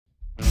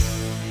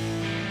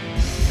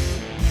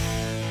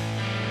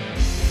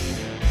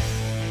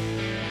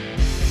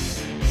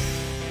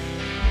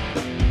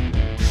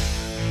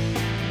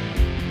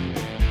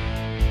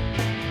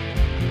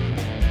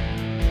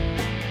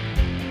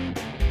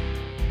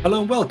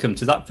Hello and welcome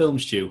to That Film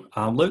Stew.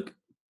 I'm Luke.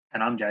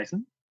 And I'm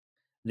Jason.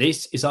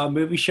 This is our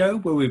movie show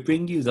where we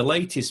bring you the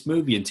latest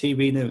movie and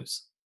TV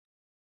news.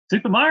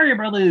 Super Mario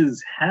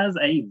Brothers has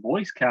a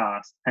voice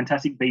cast.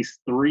 Fantastic Beasts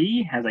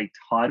 3 has a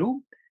title.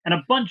 And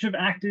a bunch of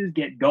actors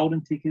get golden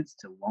tickets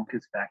to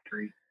Wonka's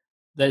Factory.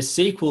 There's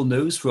sequel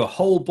news for a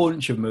whole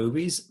bunch of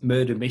movies: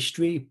 Murder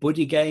Mystery,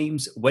 Buddy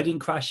Games, Wedding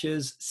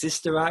Crashers,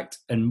 Sister Act,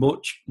 and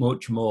much,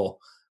 much more.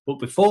 But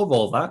before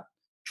all that,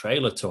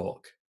 trailer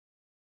talk.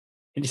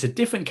 And it's a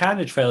different kind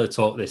of trailer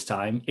talk this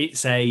time.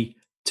 It's a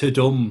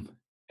to-dum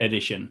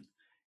edition.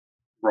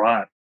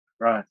 Right,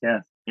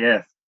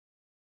 yes.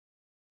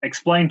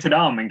 Explain to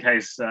them in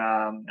case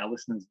our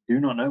listeners do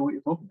not know what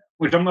you're talking about.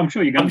 Which I'm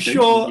sure you're going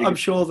to. I'm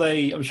sure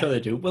they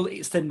do. Well,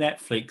 it's the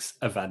Netflix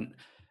event,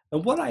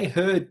 and what I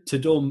heard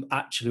to-dum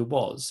actually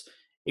was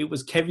it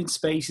was Kevin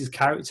Spacey's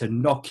character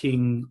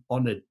knocking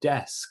on a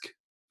desk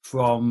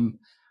from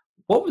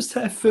what was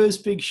their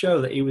first big show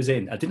that he was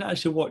in. I didn't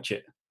actually watch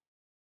it.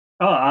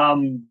 Oh,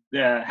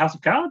 House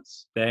of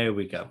Cards? There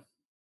we go.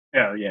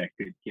 Oh, yeah,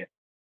 good, yeah.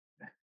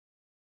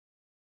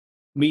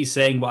 Me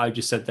saying what I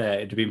just said there,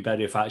 it'd have been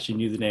better if I actually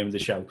knew the name of the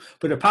show.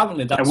 But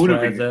apparently that's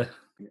where the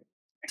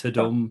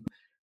to-dum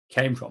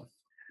came from.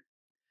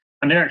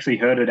 I never actually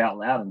heard it out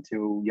loud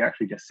until you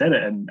actually just said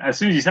it. And as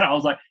soon as you said it, I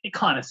was like, it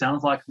kind of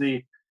sounds like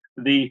the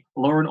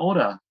Law and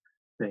Order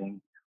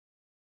thing.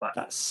 But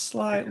that's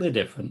slightly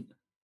different.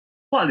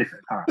 Slightly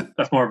different. All right.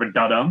 That's more of a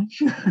dum.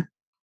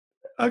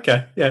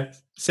 Okay, yeah,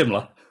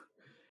 similar.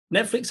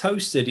 Netflix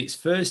hosted its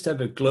first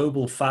ever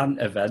global fan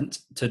event,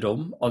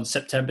 to-dum, on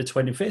September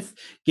 25th,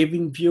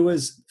 giving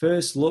viewers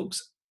first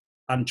looks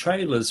and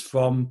trailers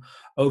from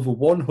over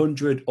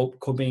 100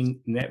 upcoming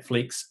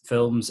Netflix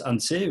films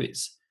and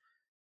series.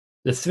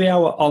 The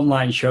 3-hour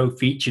online show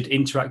featured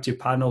interactive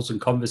panels and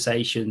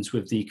conversations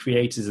with the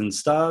creators and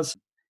stars,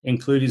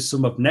 including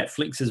some of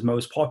Netflix's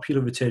most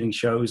popular returning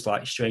shows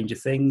like Stranger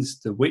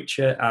Things, The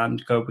Witcher,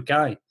 and Cobra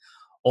Kai.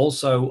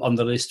 Also on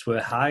the list were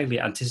highly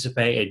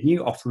anticipated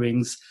new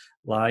offerings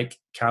like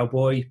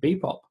Cowboy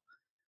Bebop.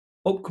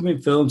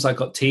 Upcoming films that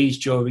got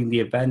teased during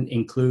the event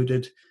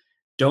included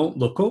Don't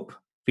Look Up,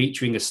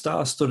 featuring a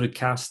star-studded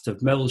cast of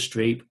Meryl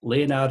Streep,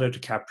 Leonardo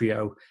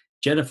DiCaprio,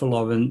 Jennifer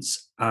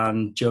Lawrence,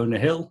 and Jonah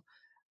Hill,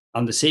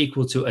 and the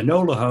sequel to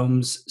Enola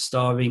Holmes,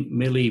 starring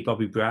Millie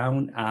Bobby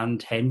Brown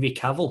and Henry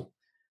Cavill.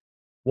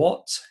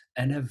 What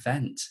an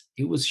event!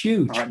 It was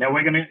huge. All right, now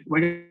we're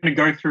gonna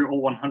go through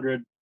all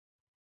 100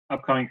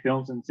 upcoming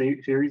films and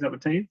series that were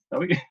teased.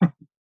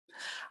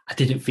 I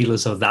didn't feel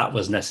as though that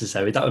was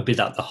necessary. That would be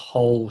the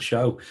whole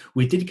show.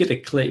 We did get a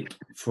clip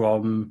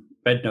from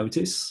Red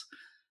Notice,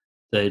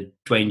 the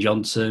Dwayne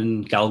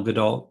Johnson, Gal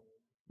Gadot,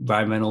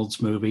 Ryan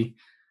Reynolds movie.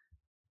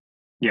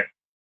 Yeah.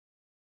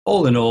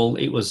 All in all,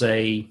 it was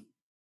a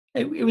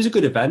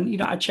good event. You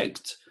know, I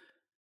checked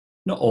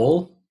not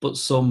all, but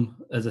some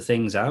of the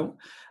things out,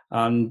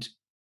 and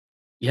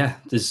yeah,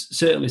 there's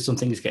certainly some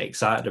things to get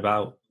excited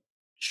about.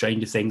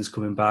 Stranger Things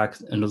coming back,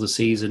 another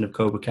season of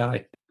Cobra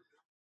Kai.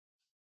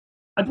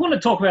 I'd want to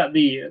talk about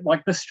the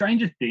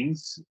Stranger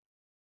Things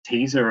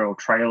teaser or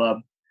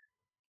trailer.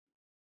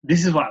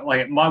 This is what,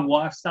 like, my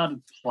wife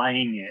started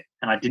playing it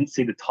and I didn't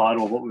see the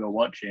title of what we were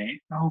watching.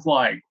 I was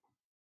like,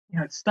 you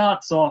know, it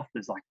starts off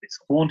as like this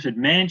haunted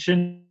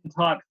mansion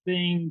type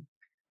thing.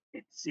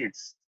 It's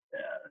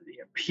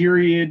a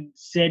period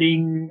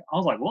setting. I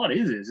was like, what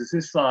is this? Is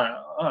this is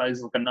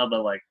like another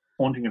like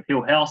Haunting of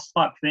Hill House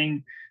type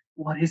thing?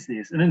 What is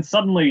this? And then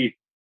suddenly,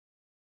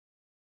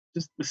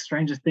 just the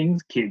Stranger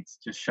Things kids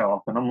just show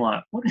up, and I'm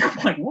like,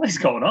 what is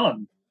going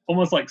on?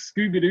 Almost like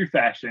Scooby-Doo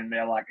fashion.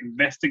 They're like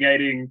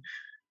investigating,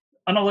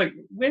 and I'm like,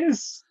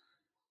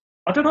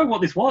 I don't know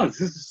what this was.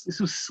 This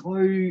was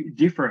so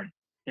different.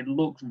 It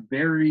looked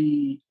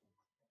very,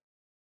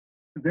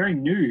 very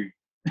new,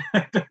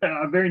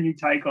 a very new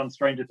take on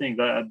Stranger Things.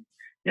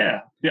 Yeah,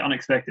 a bit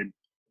unexpected.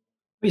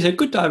 It's a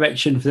good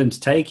direction for them to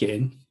take it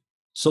in.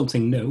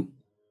 Something new.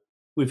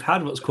 We've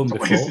had what's come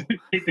before.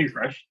 Keep things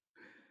fresh.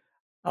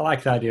 I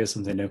like the idea of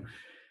something new.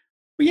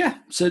 But yeah,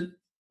 so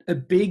a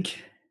big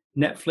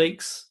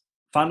Netflix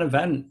fan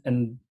event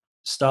and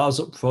stars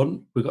up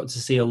front. We got to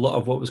see a lot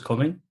of what was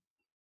coming.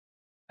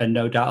 And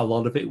no doubt a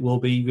lot of it we'll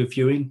be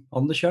reviewing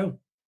on the show.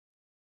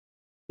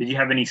 Did you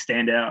have any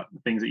standout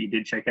things that you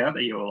did check out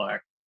that you were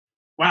like,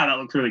 wow, that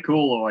looks really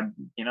cool, or,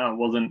 you know, I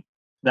wasn't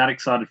that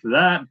excited for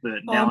that,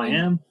 but now I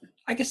am?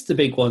 I guess the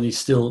big one is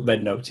still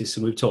Red Notice,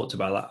 and we've talked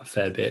about that a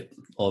fair bit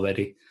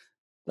already.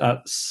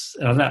 That's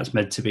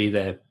meant to be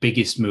their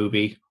biggest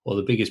movie or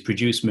the biggest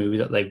produced movie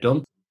that they've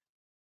done.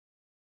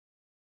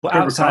 But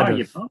outside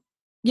of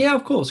yeah,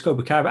 of course,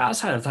 Cobra Kai. But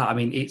outside of that, I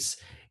mean, it's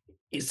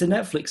the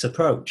Netflix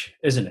approach,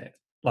 isn't it?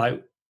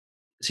 Like,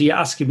 so you're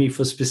asking me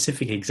for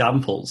specific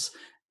examples.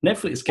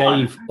 Netflix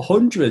gave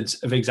hundreds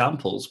of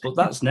examples, but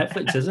that's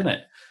Netflix, isn't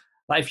it?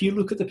 Like, if you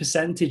look at the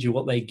percentage of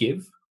what they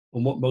give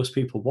and what most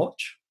people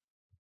watch.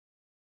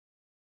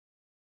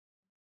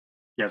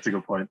 Yeah, that's a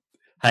good point.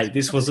 Hey,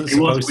 this wasn't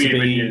supposed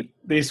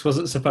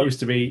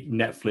to be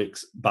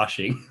Netflix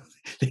bashing.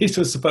 This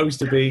was supposed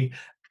to be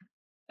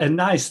a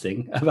nice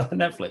thing about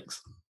Netflix?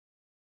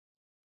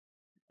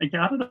 Like,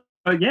 I don't know.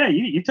 Yeah,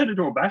 you turned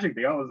into a bashing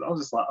thing. I was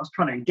just like, I was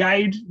trying to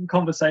engage in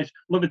conversation.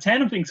 Look, the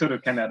tandem thing sort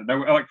of came out of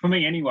nowhere. Like for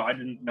me anyway, I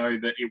didn't know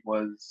that it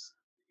was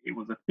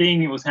a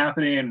thing, it was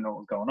happening and what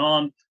was going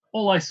on.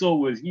 All I saw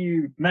was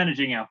you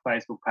managing our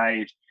Facebook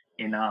page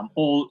in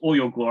all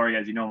your glory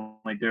as you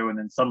normally do, and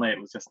then suddenly it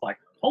was just like,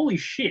 holy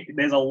shit,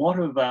 there's a lot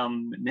of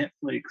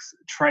Netflix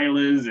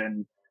trailers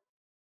and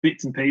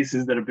bits and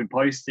pieces that have been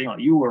posting. Like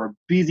you were a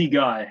busy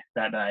guy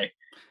that day.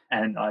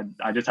 And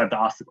I just had to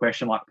ask the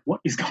question, like, what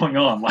is going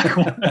on? Like,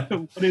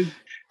 did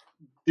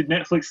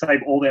Netflix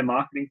save all their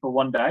marketing for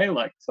one day?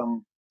 Like,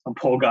 some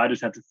poor guy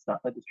just had to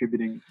start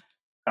distributing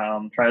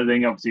trailers.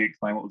 Then obviously you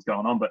explain what was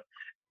going on, but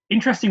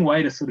interesting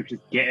way to sort of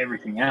just get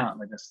everything out.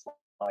 And they just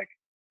like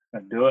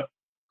do it.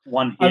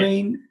 One hit. I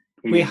mean,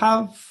 we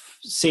have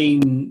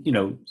seen,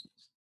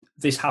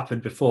 this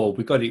happened before.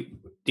 We got it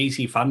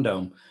DC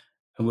Fandom,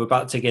 and we're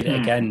about to get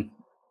it again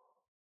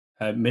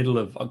middle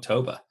of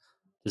October,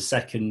 the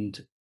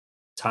second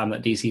time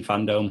that DC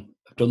Fandom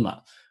have done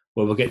that,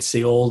 where we'll get to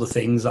see all the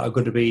things that are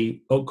going to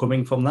be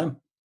upcoming from them.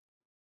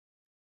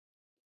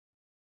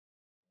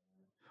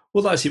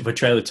 Well, that's it for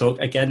Trailer Talk.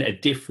 Again, a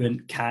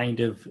different kind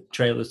of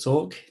Trailer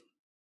Talk.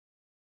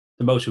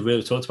 The most we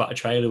really talked about a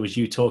trailer was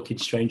you talking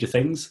Stranger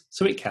Things,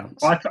 so it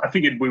counts. Well, I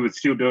figured we were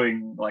still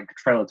doing like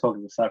Trailer Talk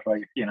and stuff,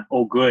 like,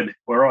 all good.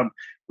 We're on.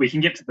 We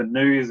can get to the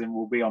news and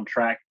we'll be on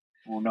track.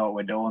 We'll know what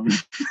we're doing.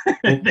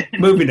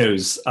 Movie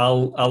news.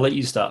 I'll let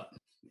you start.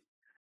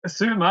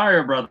 Super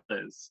Mario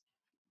Brothers,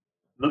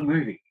 the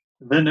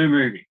new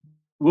movie,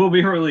 will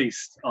be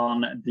released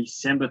on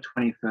December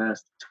 21st,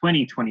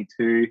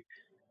 2022,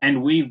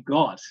 and we've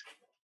got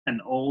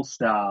an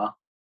all-star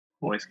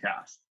voice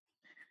cast.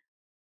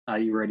 Are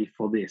you ready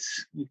for this?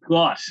 You've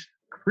got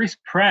Chris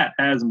Pratt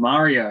as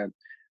Mario,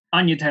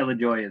 Anya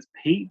Taylor-Joy as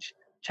Peach,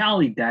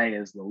 Charlie Day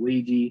as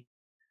Luigi,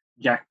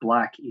 Jack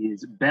Black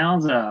is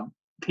Bowser,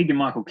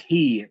 Keegan-Michael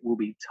Key will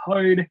be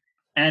Toad,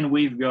 and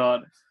we've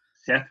got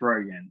Seth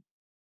Rogen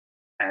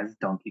as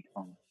Donkey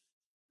Kong.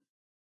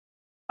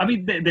 I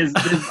mean, there's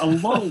a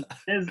lot.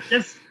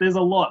 There's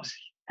a lot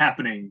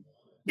happening.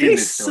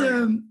 This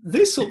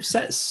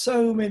upsets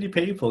so many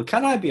people.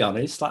 Can I be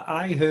honest? Like,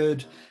 I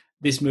heard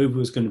this movie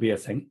was going to be a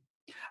thing.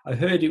 I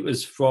heard it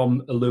was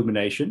from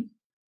Illumination,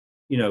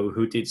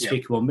 who did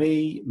Despicable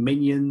Me,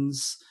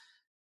 Minions,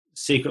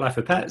 Secret Life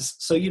of Pets.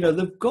 So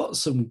they've got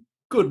some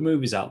good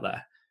movies out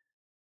there.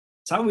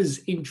 So I was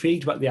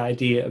intrigued about the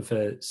idea of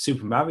a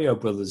Super Mario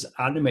Brothers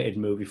animated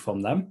movie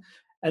from them.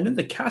 And then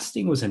the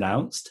casting was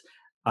announced.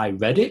 I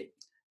read it,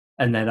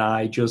 and then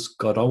I just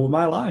got on with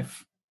my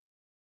life.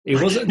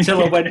 It wasn't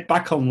until I went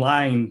back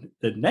online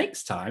the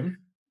next time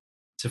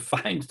to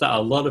find that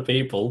a lot of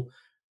people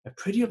are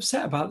pretty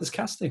upset about this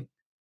casting.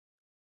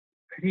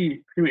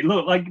 Pretty.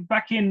 Look, like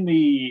back in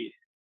it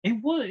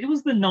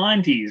was the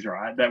 90s,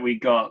 right? That we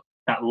got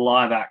that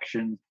live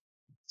action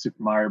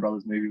Super Mario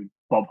Brothers movie with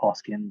Bob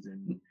Hoskins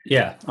and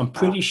I'm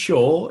pretty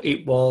sure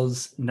it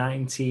was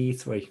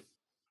 93.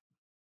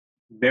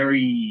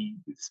 Very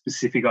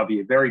specific of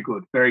you. Very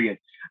good. Very good.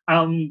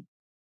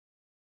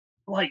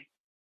 Like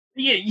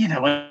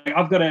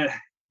I've got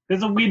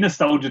there's a weird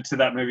nostalgia to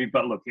that movie,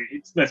 but look,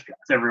 let's be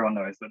honest, everyone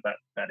knows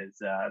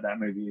that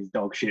movie is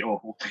dog shit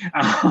awful.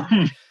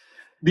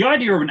 The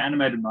idea of an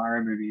animated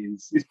Mario movie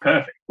is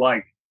perfect.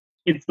 Like,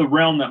 it's the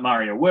realm that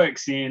Mario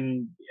works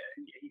in.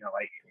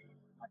 Like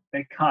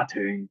they're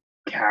cartoon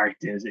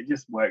characters. It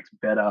just works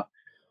better.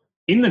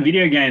 In the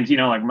video games,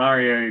 like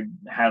Mario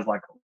has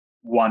like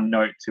one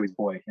note to his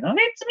voice,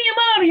 it's me,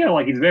 Mario.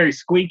 Like, he's very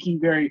squeaky,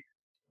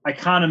 I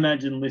can't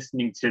imagine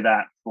listening to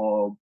that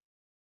for,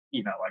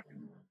 like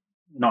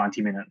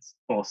 90 minutes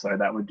or so.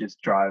 That would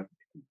just drive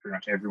pretty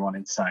much everyone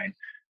insane.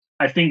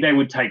 I think they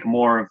would take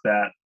more of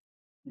that,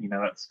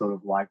 that sort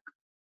of like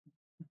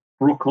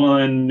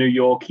Brooklyn, New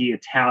Yorkie,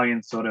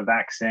 Italian sort of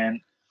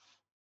accent.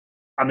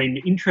 I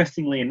mean,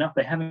 interestingly enough,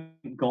 they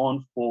haven't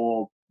gone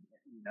for,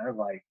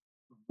 like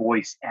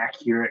voice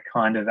accurate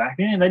kind of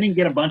acting. They didn't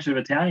get a bunch of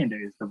Italian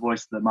dudes to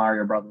voice the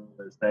Mario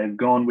Brothers. They've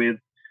gone with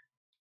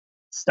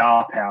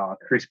star power,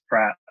 Chris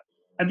Pratt.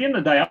 At the end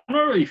of the day, I'm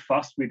not really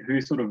fussed with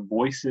who sort of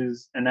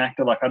voices an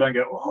actor. Like, I don't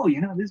go, oh,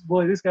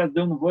 this guy's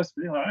doing the voice.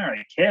 I don't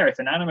really care. It's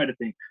an animated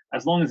thing.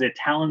 As long as they're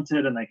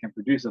talented and they can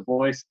produce a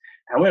voice.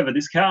 However,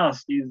 this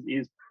cast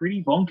is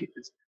pretty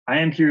bonkers. I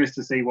am curious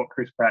to see what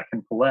Chris Pratt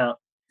can pull out.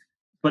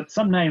 But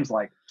some names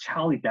like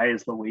Charlie Day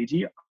as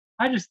Luigi,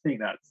 I just think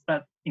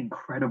that's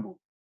incredible.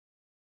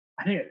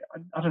 I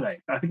don't know.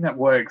 I think that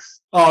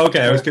works. Oh,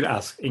 okay. I was going to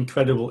ask.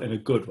 Incredible in a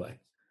good way.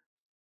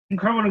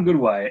 Incredible in a good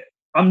way.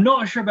 I'm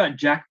not sure about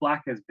Jack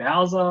Black as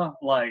Bowser.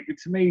 Like,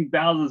 to me,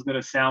 Bowser's going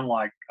to sound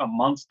like a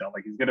monster.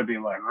 Like, he's going to be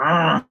like,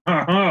 I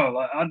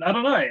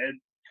don't know.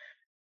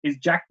 Is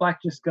Jack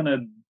Black just going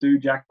to do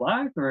Jack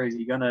Black, or is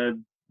he going to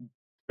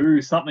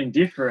do something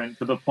different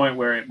to the point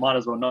where it might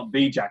as well not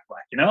be Jack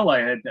Black?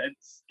 Like,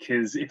 it's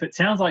because if it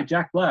sounds like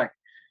Jack Black,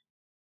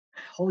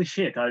 holy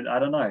shit, I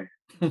don't know.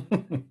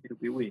 It'll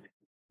be weird.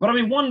 But I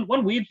mean,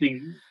 one weird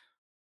thing,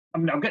 I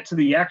mean, I'll get to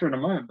the actor in a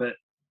moment, but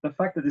the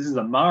fact that this is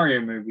a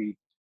Mario movie,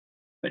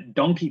 but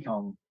Donkey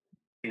Kong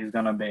is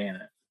gonna be in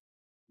it.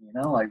 You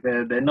know, like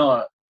they're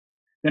not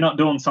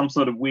doing some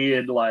sort of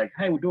weird like,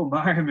 hey, we'll do a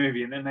Mario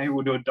movie and then maybe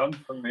we'll do a Donkey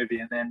Kong movie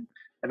and then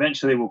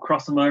eventually we'll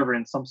cross them over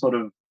in some sort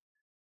of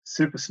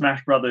Super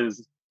Smash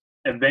Brothers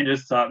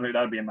Avengers type movie.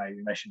 That'd be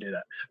amazing. They should do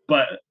that.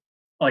 But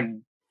like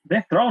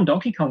they're throwing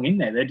Donkey Kong in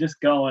there. They're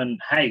just going,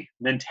 hey,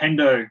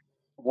 Nintendo,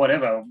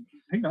 whatever.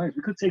 Who knows?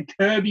 We could see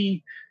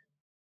Kirby,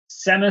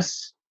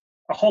 Samus,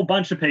 a whole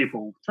bunch of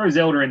people. Throw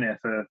Zelda in there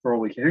for all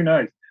we care. Who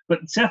knows?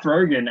 But Seth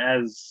Rogen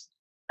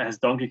as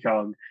Donkey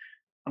Kong.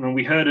 I mean,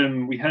 we heard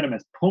him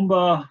as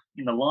Pumbaa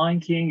in The Lion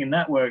King, and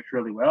that worked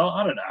really well.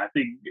 I don't know. I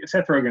think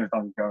Seth Rogen as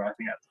Donkey Kong, I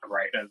think that's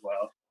great as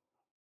well.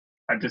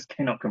 I just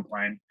cannot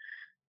complain.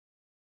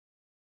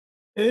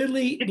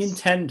 Early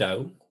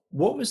Nintendo,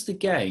 what was the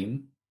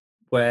game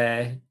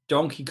where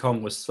Donkey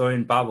Kong was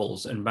throwing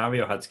barrels and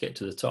Mario had to get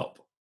to the top?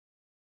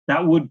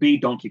 That would be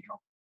Donkey Kong.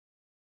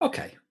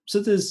 Okay,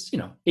 so there's,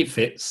 it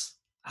fits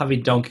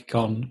having Donkey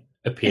Kong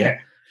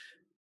appear.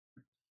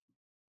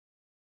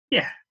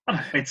 Yeah,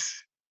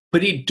 it's.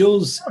 But it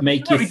does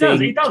make you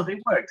think. It does. It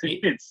works.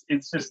 It fits.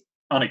 It's just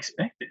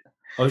unexpected.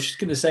 I was just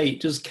going to say, it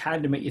does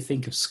kind of make you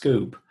think of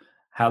Scoob,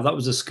 how that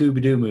was a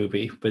Scooby-Doo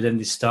movie, but then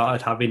they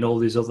started having all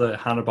these other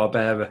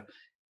Hanna-Barbera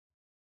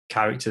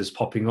characters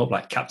popping up,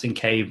 like Captain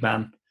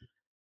Caveman.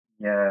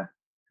 Yeah.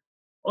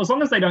 Well, as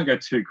long as they don't go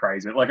too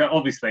crazy. Like,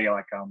 obviously,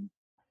 like, I'm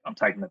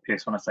taking the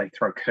piss when I say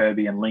throw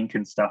Kirby and Link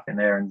and stuff in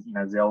there and,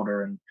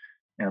 Zelda and,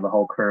 the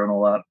whole crew and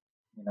all that.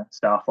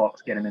 Star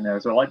Fox, get him in there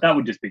as well. Like, that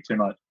would just be too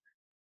much.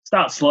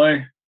 Start slow,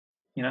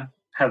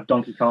 have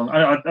Donkey Kong.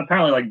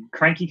 Apparently, like,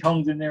 Cranky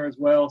Kong's in there as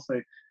well.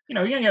 So,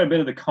 you're going to get a bit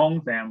of the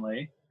Kong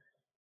family.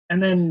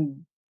 And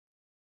then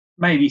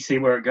maybe see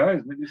where it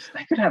goes.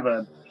 They could have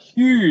a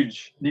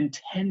huge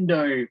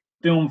Nintendo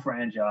film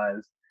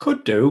franchise.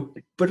 Could do,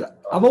 but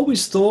I've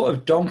always thought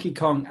of Donkey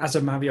Kong as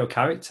a Mario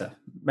character.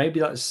 Maybe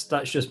that's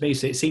just me.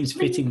 So it seems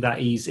fitting that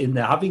he's in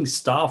there. Having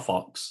Star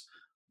Fox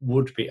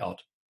would be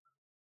odd.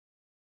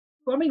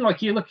 Well, I mean,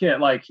 like, you look at,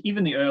 like,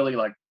 even the early,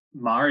 like,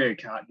 Mario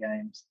Kart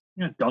games,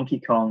 Donkey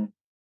Kong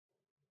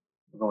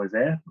was always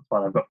there. That's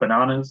why they've got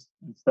bananas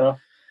and stuff.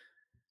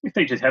 It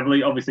features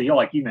heavily. Obviously,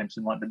 like you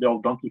mentioned, like the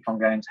old Donkey Kong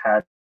games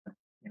had,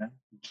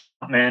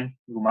 Jumpman,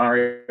 little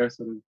Mario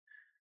sort of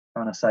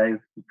trying to save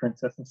the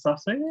princess and stuff.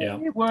 So yeah,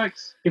 it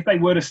works. If they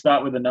were to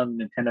start with another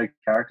Nintendo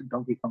character,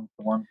 Donkey Kong's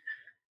the one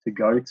to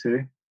go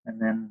to.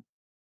 And then,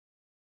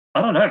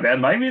 I don't know,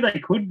 man, maybe they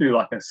could do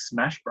like a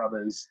Smash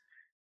Brothers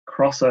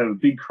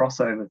big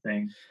crossover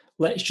thing.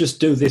 Let's just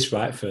do this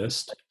right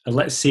first, and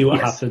let's see what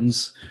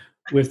happens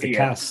with the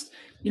cast.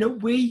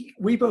 We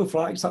both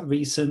liked that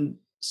recent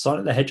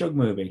Sonic the Hedgehog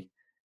movie.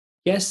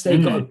 Yes, they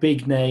got a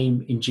big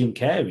name in Jim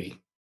Carrey,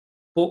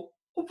 but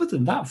other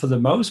than that, for the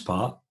most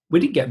part, we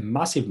didn't get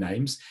massive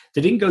names.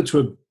 They didn't go to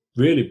a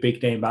really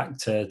big name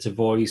actor to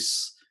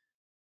voice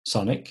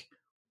Sonic.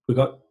 We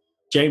got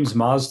James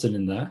Marsden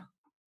in there.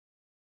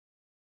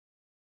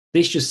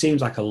 This just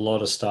seems like a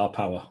lot of star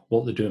power,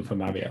 what they're doing for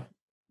Mario.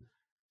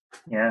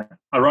 Yeah,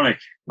 ironic.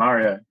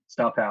 Mario,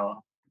 star power.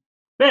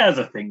 There's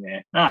a thing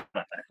there.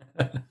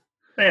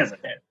 There's a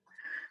thing.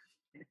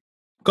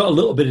 Got a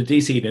little bit of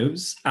DC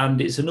news,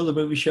 and it's another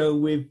movie show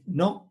with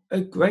not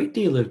a great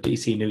deal of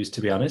DC news,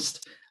 to be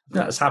honest.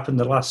 That's happened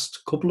the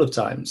last couple of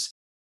times.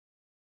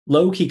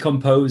 Loki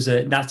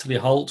composer Natalie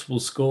Holt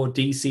will score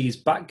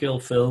DC's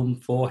Batgirl film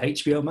for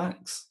HBO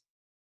Max.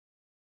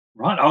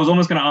 Right, I was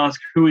almost going to ask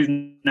who is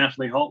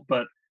Natalie Holt,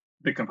 but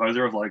the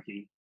composer of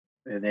Loki.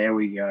 There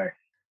we go.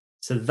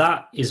 So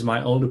that is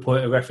my only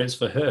point of reference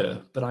for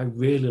her, but I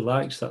really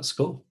liked that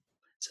score.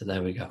 So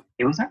there we go.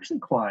 It was actually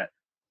quite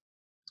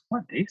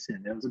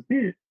decent. There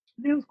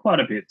was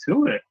quite a bit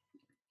to it.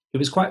 It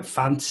was quite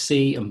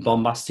fantasy and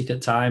bombastic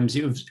at times.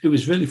 It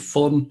was really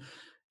fun.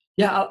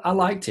 Yeah, I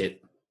liked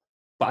it.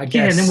 But I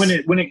guess and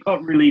then when it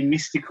got really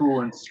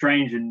mystical and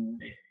strange,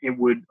 and it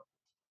would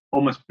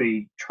almost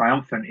be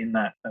triumphant in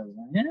that. I was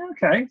like, yeah,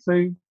 okay,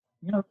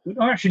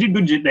 so she did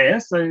good there.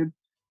 So,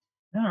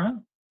 all right,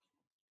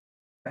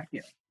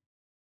 Batgirl.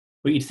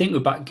 Well, you'd think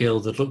with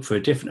Batgirl they'd look for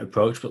a different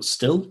approach, but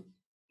still,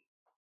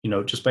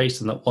 just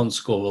based on that one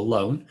score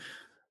alone,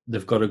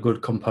 they've got a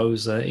good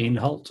composer in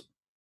Holt.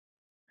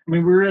 I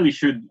mean, we really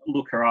should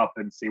look her up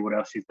and see what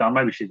else she's done.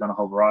 Maybe she's done a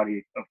whole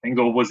variety of things,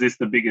 or was this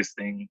the biggest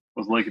thing?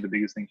 Was Loki the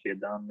biggest thing she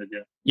had done?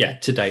 Yeah,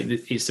 to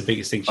date, it's the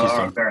biggest thing she's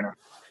done. Fair enough.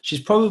 She's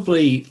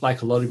probably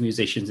like a lot of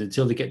musicians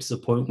until they get to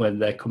the point where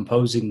they're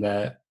composing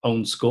their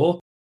own score.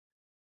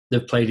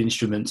 They've played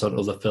instruments on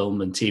other film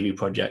and TV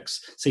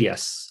projects. So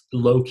yes,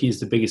 Loki is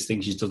the biggest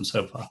thing she's done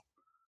so far.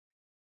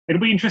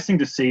 It'll be interesting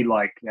to see,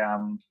 like,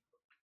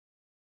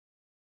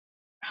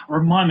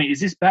 remind me, is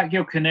this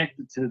Batgirl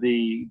connected to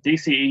the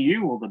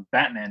DCEU or the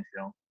Batman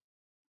film?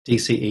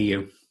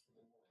 DCEU.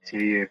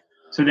 DCEU.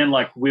 So then,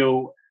 like,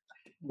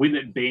 with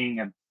it being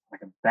a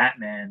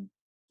Batman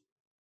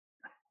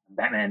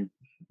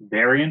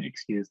variant,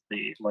 excuse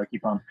the Loki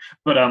pun,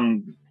 but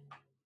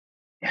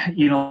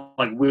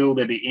like, will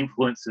there be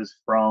influences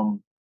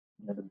from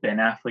the Ben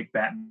Affleck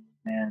Batman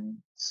Batman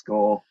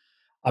score.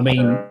 I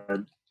mean, Uh,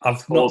 I've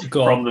scores not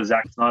got from the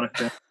Zack Snyder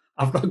film.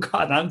 I've not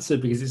got an answer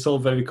because it's all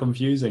very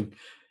confusing.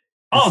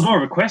 Oh, it's more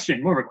of a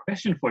question. More of a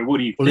question for you. What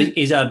do you think?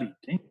 He's What do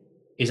you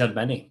think? had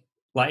many.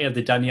 Like he had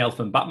the Danny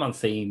Elfman Batman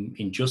theme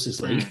in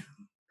Justice League.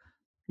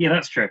 Yeah,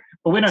 that's true.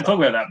 But we don't talk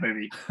about that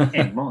movie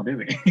anymore, do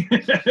we?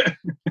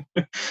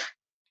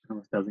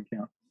 Almost doesn't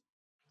count.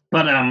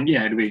 But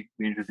yeah, it'll be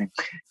interesting.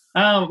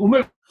 We'll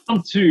move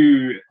on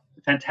to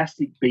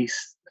Fantastic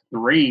Beasts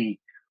 3,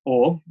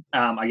 or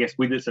I guess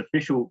with its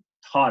official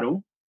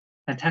title,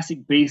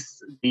 Fantastic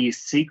Beasts: The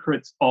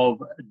Secrets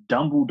of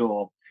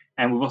Dumbledore.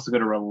 And we've also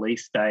got a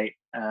release date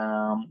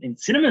in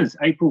cinemas,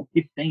 April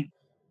 15th,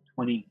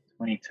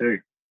 2022.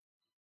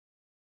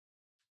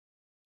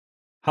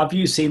 Have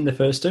you seen the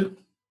first two?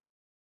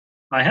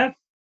 I have.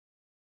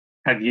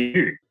 Have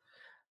you?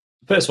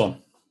 First one.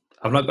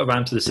 I've not got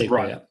around to the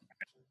sequel yet.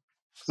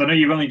 So I know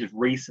you've only just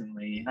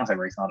recently, I say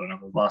recent, I don't know,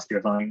 it was last year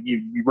or something,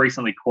 you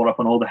recently caught up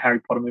on all the Harry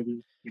Potter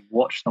movies. You've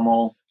watched them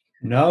all.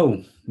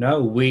 No,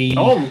 we...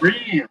 Oh,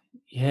 really?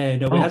 Yeah,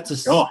 no, we had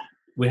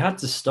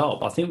to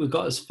stop. I think we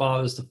got as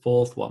far as the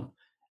fourth one.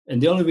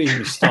 And the only reason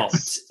we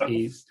stopped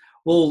is,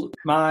 well,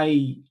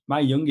 my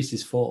youngest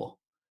is 4.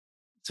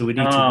 So we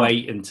need to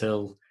wait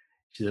until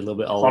she's a little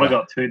bit older. I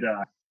got too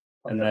dark.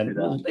 And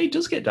then it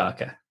does get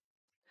darker.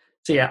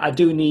 So yeah, I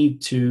do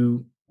need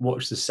to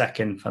watch the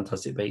second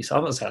Fantastic Beasts.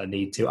 I'm not saying I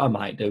need to. I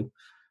might do.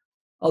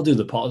 I'll do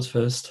the Potters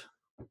first.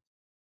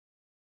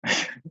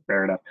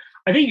 Fair enough.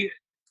 I mean,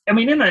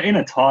 in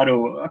a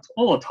title,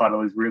 all a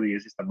title is really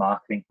is just a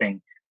marketing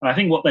thing. And I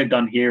think what they've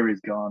done here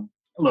is gone,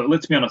 look,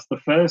 let's be honest,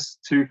 the first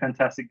 2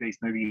 Fantastic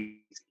Beasts movies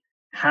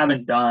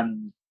haven't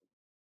done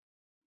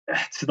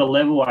to the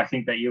level I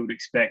think that you would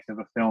expect of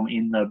a film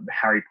in the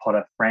Harry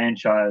Potter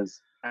franchise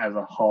as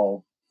a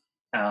whole.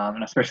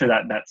 And especially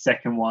that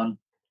second one,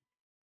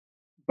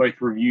 both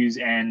reviews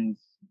and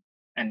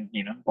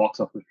box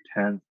office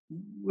returns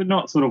were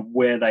not sort of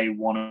where they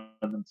wanted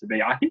them to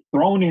be. I think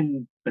throwing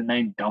in the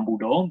name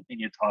Dumbledore in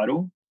your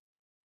title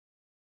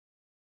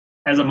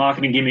as a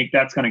marketing gimmick,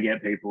 that's going to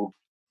get people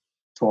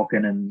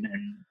talking and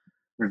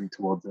moving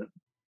towards it.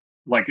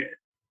 Like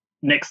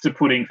next to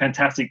putting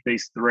Fantastic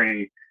Beasts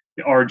 3,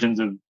 the origins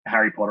of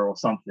Harry Potter or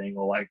something,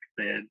 or like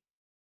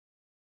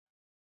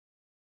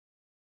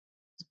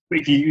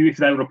if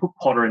they were to put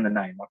Potter in the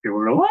name, like people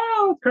would go,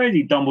 "Wow, it's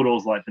crazy!"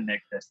 Dumbledore's like the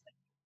next best thing.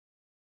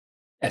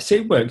 Yes,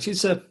 it works.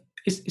 It's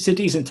a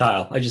decent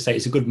title. I just say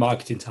it's a good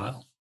marketing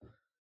title.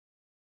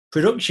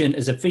 Production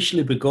has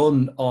officially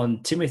begun on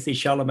Timothée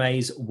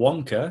Chalamet's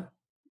Wonka,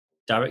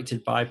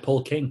 directed by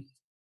Paul King.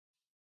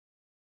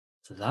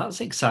 So that's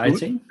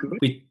exciting. Good.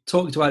 We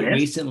talked about it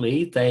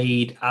recently.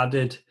 They'd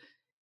added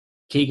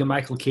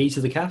Keegan-Michael Key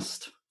to the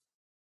cast.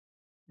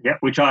 Yeah,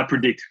 which I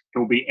predict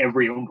will be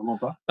every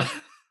Oompa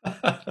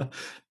Loompa.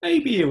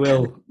 Maybe it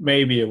will.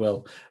 Maybe it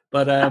will.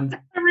 But I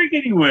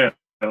reckon he will.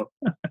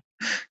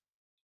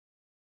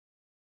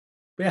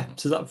 Yeah,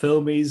 so that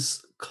film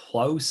is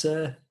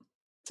closer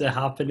to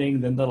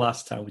happening than the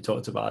last time we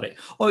talked about it.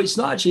 Oh, it's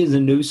not actually in the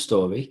news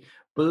story,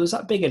 but there was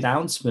that big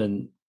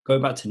announcement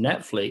going back to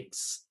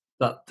Netflix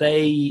that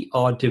they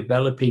are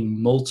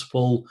developing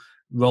multiple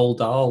Roald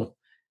Dahl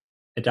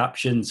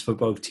adaptations for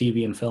both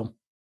TV and film.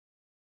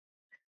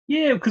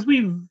 Yeah, because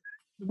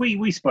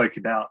we spoke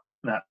about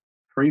that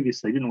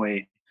previously, didn't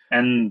we?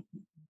 And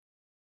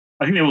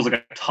I think there was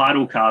like a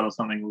title card or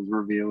something was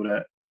revealed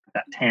at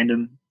that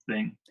tandem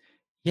thing.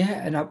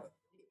 Yeah, and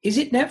is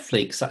it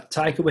Netflix that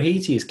Taika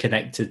Waititi is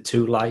connected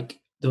to?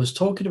 Like, there was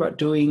talking about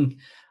doing,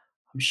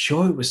 I'm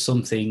sure it was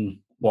something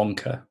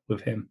Wonka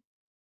with him.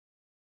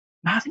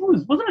 No, I think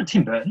wasn't it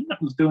Tim Burton that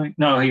was doing?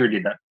 No, he already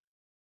did that.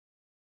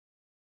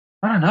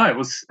 I don't know. It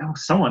was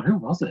someone. Who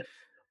was it?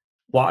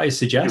 What I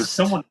suggest, it was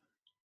someone.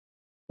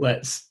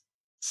 Let's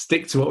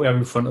stick to what we have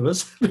in front of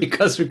us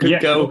because we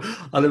could go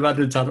on a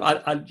random time.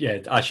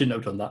 I shouldn't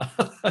have done that.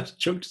 I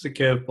chucked as a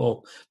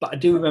curveball. But I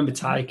do remember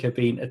Taika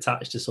being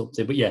attached to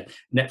something. But yeah,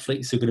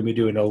 Netflix are going to be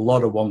doing a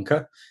lot of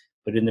Wonka.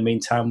 But in the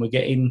meantime, we're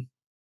getting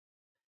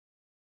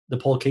the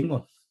Paul King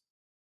one.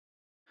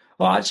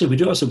 Well, actually, we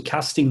do have some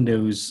casting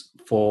news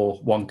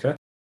for Wonka.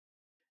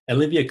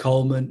 Olivia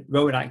Colman,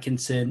 Rowan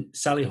Atkinson,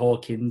 Sally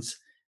Hawkins,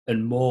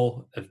 and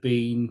more have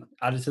been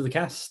added to the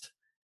cast.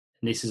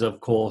 And this is, of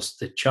course,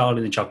 the Charlie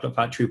and the Chocolate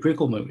Factory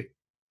prequel movie.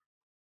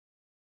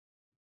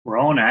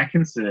 Rowan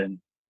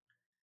Atkinson.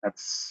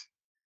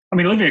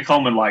 Olivia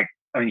Colman,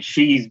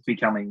 she's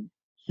becoming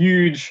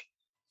huge.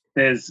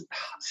 There's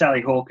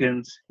Sally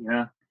Hawkins,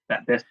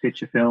 that Best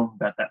Picture film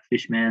about that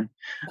fish man.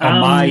 And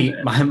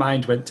my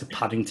mind went to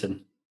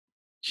Paddington.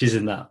 She's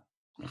in that.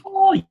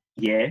 Oh,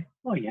 yeah.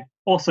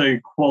 Also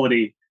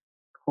quality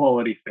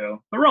film.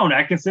 But Rowan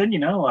Atkinson,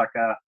 like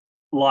a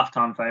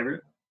lifetime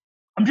favorite.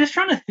 I'm just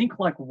trying to think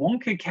like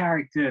Wonka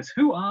characters.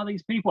 Who are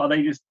these people? Are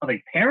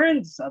they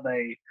parents? Are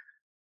they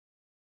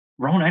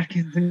Rowan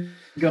Atkinson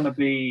going to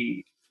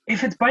be?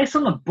 If it's based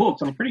on the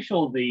books, I'm pretty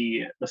sure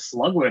the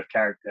Slugworth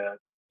character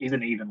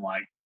isn't even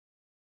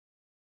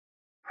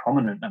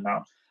prominent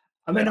enough.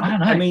 I don't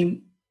know.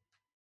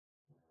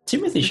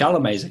 Timothy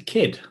Chalamet's a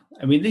kid.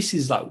 I mean, this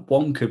is like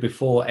Wonka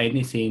before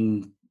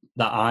anything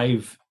that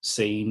I've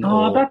seen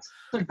Oh, or that's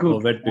a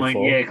good read point.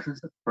 before. Yeah, because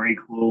it's pretty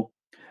cool.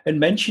 And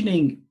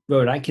mentioning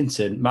Rowan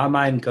Atkinson, my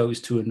mind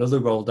goes to another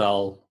Roald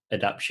Dahl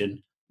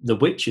adaptation, The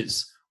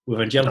Witches,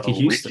 with Angelica The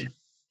Houston. Witch.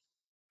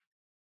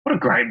 What a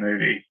great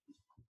movie.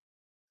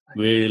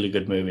 Really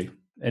good movie.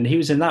 And he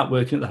was in that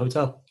working at the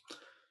hotel.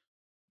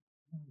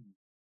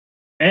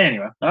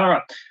 Anyway, all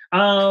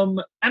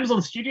right.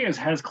 Amazon Studios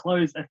has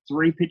closed a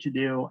 3-picture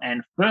deal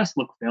and first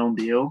look film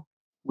deal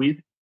with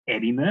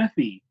Eddie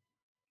Murphy.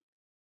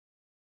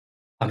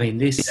 I mean,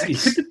 this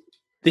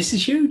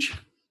is huge.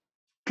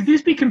 Could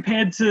this be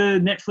compared to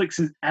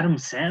Netflix's Adam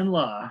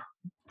Sandler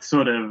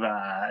sort of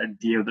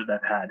deal that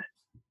they've had?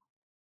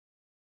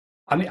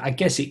 I mean, I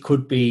guess it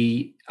could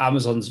be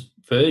Amazon's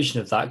version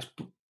of that.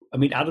 I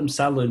mean, Adam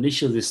Sandler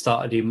initially they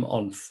started him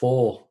on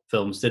 4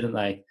 films, didn't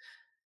they?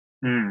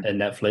 At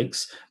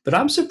Netflix. But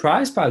I'm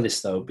surprised by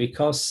this though,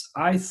 because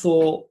I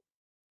thought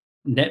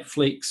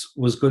Netflix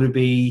was going to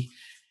be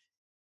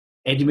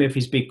Eddie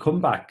Murphy's big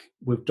comeback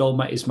with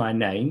Dolomite Is My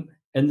Name.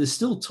 And there's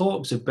still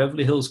talks of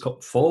Beverly Hills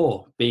Cop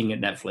 4 being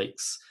at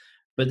Netflix.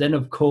 But then,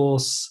 of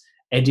course,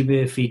 Eddie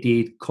Murphy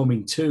did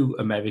Coming to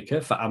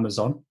America for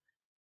Amazon.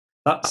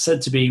 That's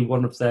said to be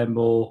one of their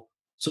more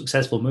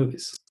successful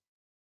movies.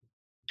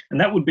 And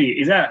that would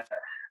be that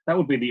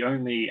would be the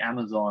only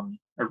Amazon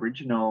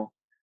original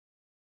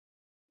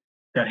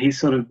that he's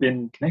sort of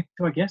been connected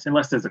to, I guess,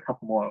 unless there's a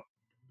couple more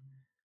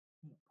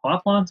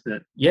pipelines.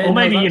 But yeah, or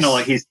maybe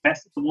like he's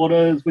tested the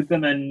waters with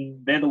them,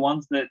 and they're the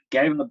ones that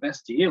gave him the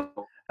best deal.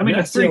 I mean, a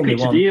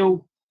 3-picture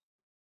deal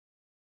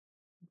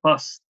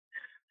plus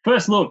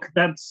first look.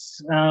 That's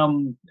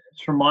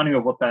it's reminding me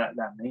of what that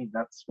means.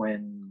 That's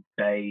when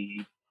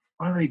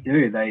what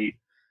do? They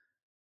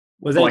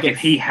like if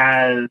he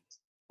has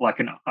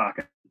like a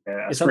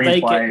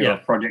screenplay or a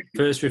project,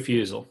 first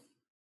refusal.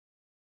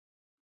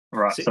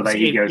 Right, so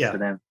he goes to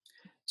them.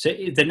 So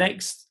the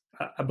next,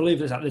 I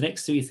believe it's like the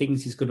next 3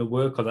 things he's going to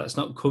work on that's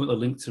not currently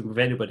linked to with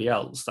anybody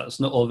else, that's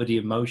not already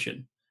in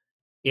motion,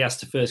 he has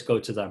to first go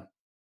to them.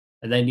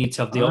 And they need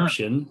to have the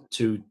option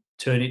to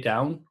turn it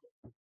down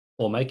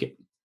or make it.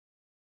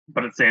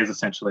 But it says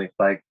essentially if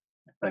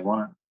they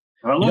want it.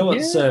 Well, you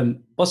know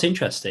what's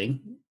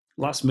interesting?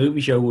 Last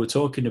movie show we were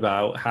talking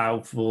about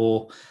how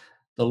for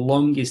the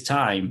longest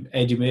time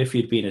Eddie Murphy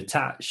had been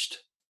attached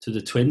to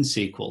the Twins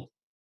sequel.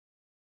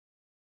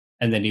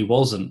 And then he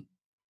wasn't,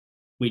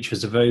 which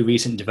was a very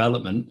recent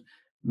development.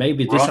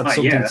 Maybe this had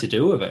something to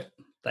do with it,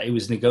 that he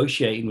was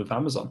negotiating with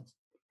Amazon.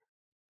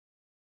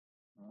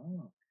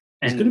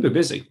 He's going to be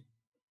busy.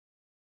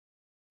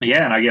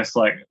 Yeah, and I guess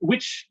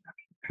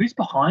who's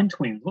behind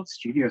Twins? What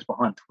studio's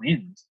behind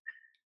Twins?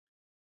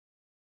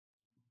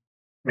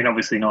 I mean,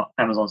 obviously not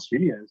Amazon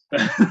Studios.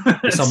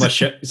 It's on my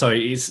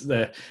sorry, it's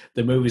the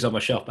movie's on my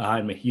shelf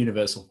behind me.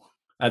 Universal.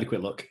 I had a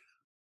quick look.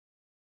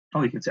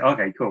 Oh, you can say,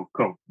 okay, cool.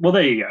 Well,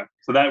 there you go.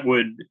 So that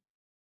would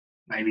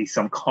maybe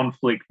some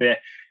conflict there.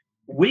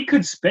 We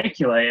could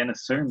speculate and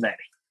assume that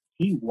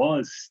he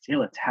was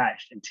still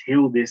attached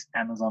until this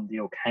Amazon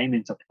deal came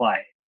into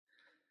play,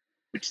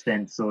 which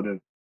then sort of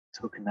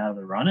took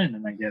another run in.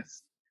 And I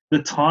guess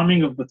the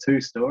timing of the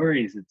 2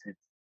 stories,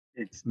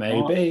 it's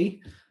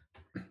maybe.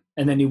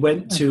 And then he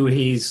went to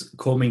his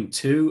Coming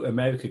to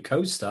America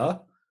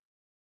co-star,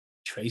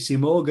 Tracy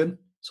Morgan.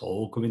 It's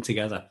all coming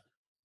together.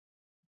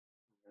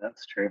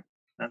 That's true.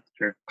 Kind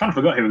of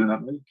forgot he was in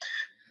that movie.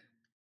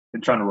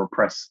 Been trying to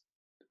repress.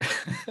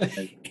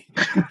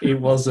 It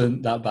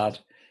wasn't that bad.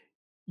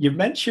 You've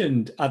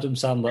mentioned Adam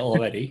Sandler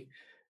already.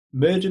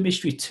 Murder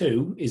Mystery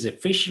 2 is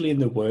officially in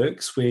the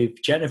works with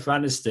Jennifer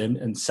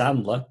Aniston and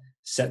Sandler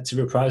set to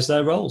reprise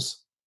their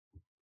roles.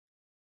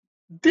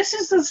 This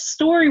is a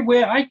story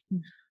where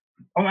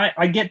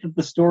I get that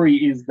the story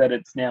is that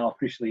it's now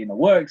officially in the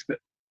works, but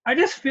I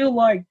just feel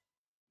like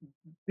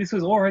this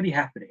was already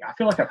happening. I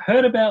feel like I've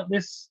heard about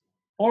this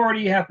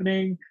already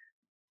happening.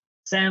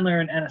 Sandler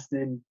and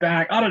Aniston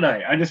back. I don't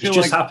know. I just feel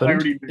like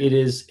happened. It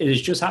has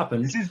just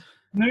happened. This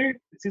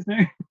is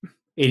new.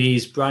 It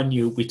is brand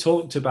new. We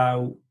talked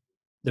about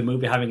the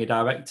movie having a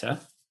director,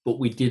 but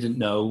we didn't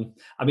know.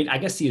 I mean, I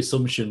guess the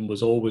assumption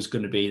was always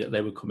going to be that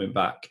they were coming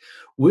back.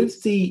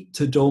 With the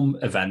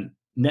Tudum event,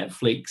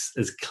 Netflix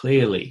has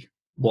clearly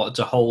wanted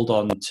to hold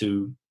on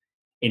to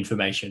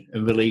information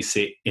and release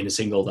it in a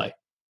single day.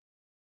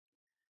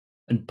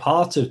 And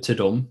part of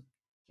Tudum,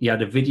 he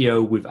had a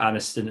video with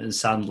Aniston and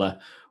Sandler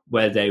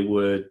where they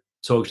were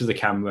talking to the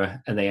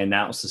camera and they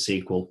announced the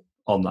sequel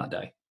on that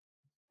day.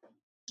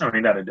 I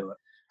mean, that'd do it.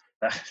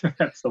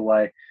 That's the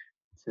way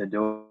to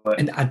do it.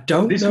 And I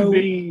don't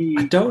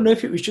know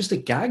if it was just a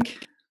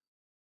gag,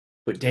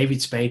 but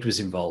David Spade was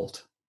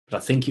involved. But I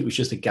think it was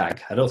just a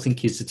gag. I don't think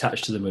he's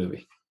attached to the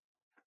movie.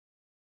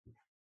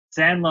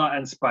 Sandler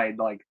and Spade,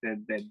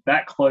 they're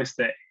that close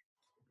that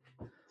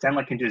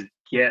Sandler can just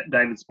get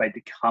David Spade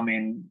to come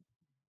in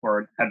for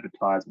an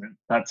advertisement.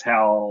 That's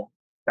how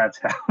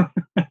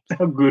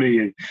good he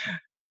is.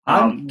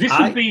 I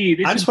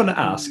just want to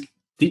ask,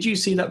 did you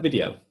see that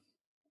video?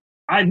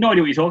 I have no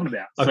idea what you're talking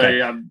about. Okay,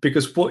 So,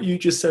 because what you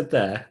just said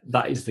there,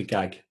 that is the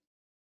gag.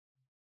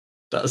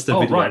 That's the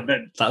oh, video. right.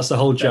 That's the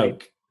whole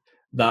joke.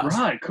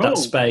 Right, cool. That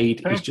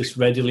Spade Perfect. is just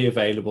readily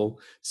available.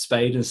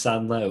 Spade and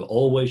Sandler are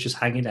always just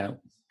hanging out.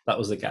 That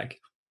was the gag.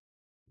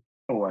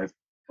 Always.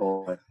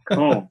 Cool.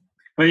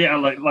 But yeah,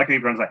 like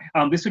everyone's like,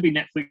 this would be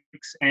Netflix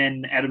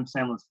and Adam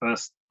Sandler's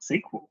first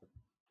sequel.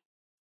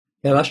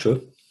 Yeah, that's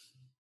true.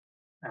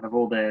 Out of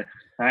all they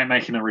ain't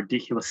making a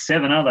ridiculous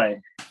 7, are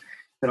they?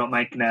 They're not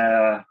making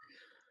a.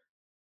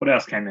 What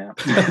else came out?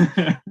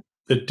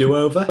 The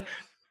Do-Over.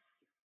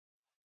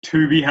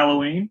 Tubi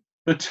Halloween.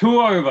 The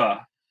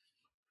Two-Over.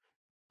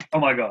 Oh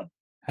my god.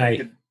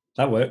 Hey,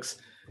 that works.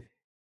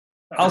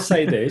 I'll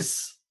say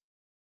this.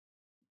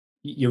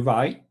 You're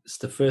right. It's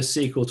the first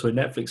sequel to a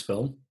Netflix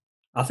film.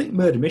 I think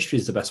Murder Mystery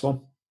is the best one.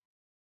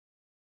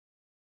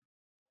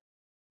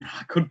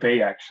 Could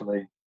be,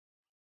 actually.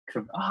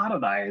 I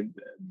don't know.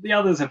 The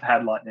others have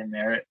had like their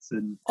merits,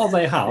 and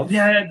they have.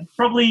 Yeah,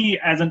 probably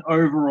as an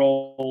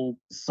overall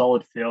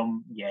solid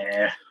film.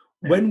 Yeah.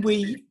 When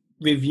we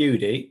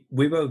reviewed it,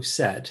 we both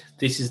said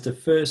this is the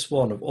first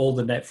one of all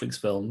the Netflix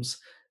films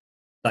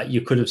that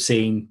you could have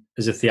seen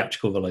as a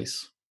theatrical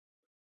release.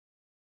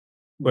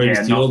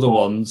 Whereas the other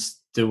ones,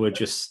 they were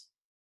just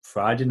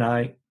Friday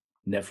night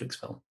Netflix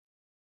film.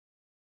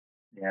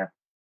 Yeah.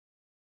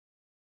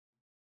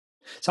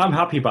 So I'm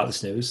happy about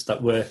this news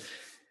that we're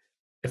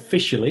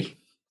officially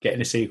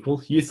getting a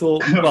sequel. You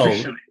thought,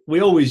 well,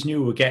 we always knew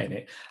we were getting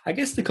it. I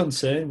guess the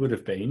concern would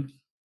have been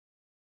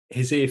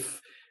is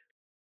if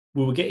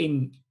we were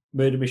getting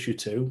Murder Mystery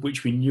 2,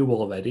 which we knew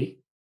already,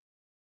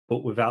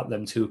 but without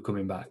them two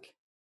coming back.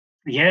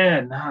 Yeah,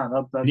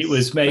 no. And it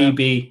was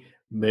maybe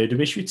Murder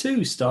Mystery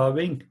 2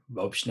 starring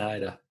Rob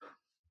Schneider.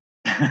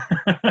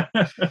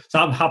 So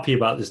I'm happy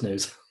about this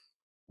news.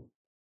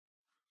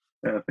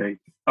 Perfect.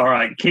 All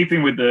right,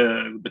 keeping with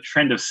the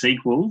trend of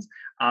sequels,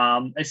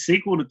 a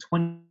sequel to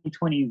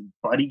 2020's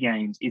Buddy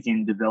Games is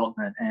in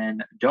development,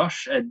 and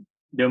Josh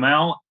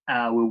Duhamel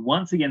will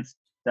once again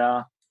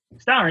star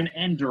in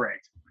and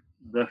direct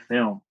the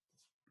film.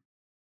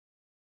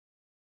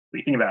 What do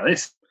you think about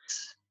this?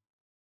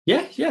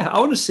 Yeah. I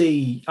want to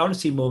see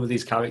more of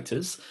these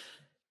characters.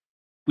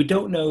 We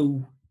don't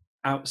know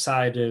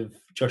outside of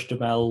Josh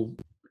Duhamel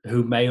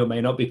who may or may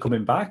not be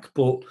coming back,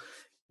 but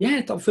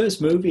yeah, that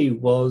first movie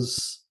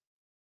was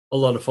a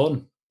lot of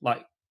fun.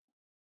 Like,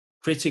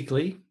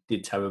 critically,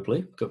 did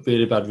terribly, got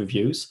really bad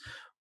reviews,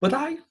 but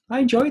I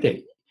enjoyed it.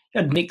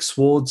 You had Nick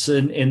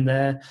Swardson in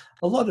there,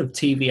 a lot of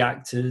TV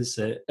actors.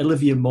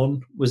 Olivia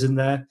Munn was in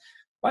there.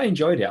 I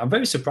enjoyed it. I'm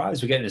very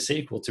surprised we're getting a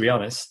sequel, to be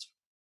honest.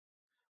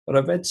 But I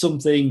read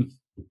something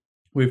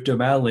with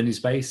Duhamel, and it's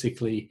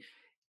basically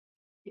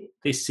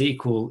this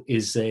sequel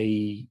is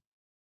a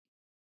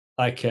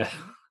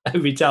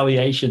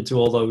retaliation to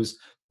all those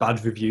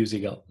bad reviews he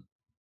got.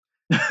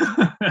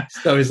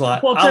 So he's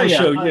like, well, I'll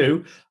show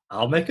you.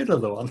 I'll make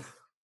another one.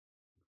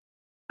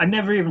 I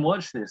never even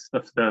watched this,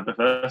 the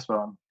first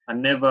one.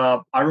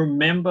 I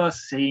remember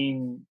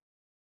seeing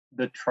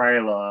the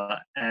trailer,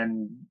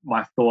 and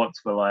my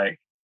thoughts were like,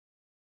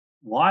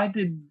 why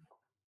did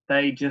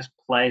they just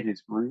play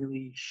this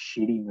really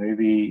shitty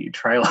movie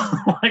trailer?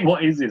 Like,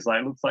 what is this?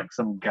 Like, it looks like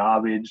some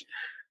garbage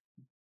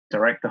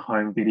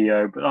direct-to-home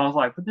video. But I was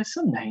like, but there's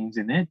some names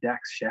in there,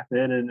 Dax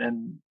Shepard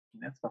and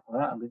stuff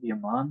like that, Olivia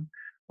Munn.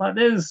 Like,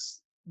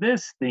 there's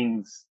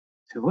things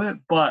to it,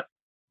 but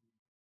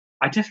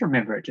I just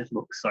remember it just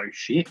looks so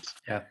shit.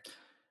 Yeah.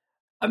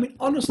 I mean,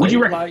 honestly, would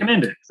you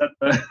recommend it?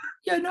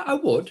 Yeah, no, I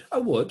would.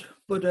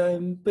 But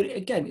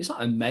again, it's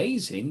not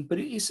amazing, but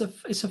it's a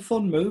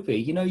fun movie.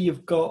 You know,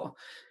 you've got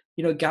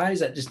guys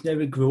that just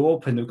never grew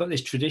up, and they've got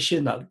this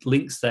tradition that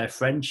links their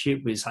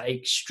friendship with like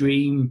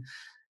extreme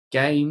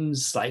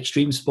games, like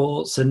extreme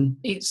sports, and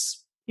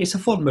it's a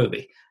fun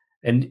movie.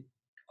 And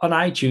on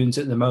iTunes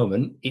at the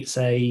moment, it's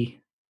a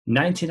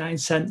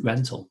 99-cent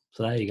rental.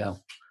 So there you go.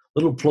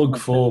 Little plug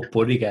for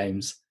Buddy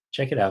Games.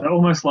 Check it out. Sounds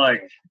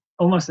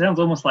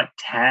almost like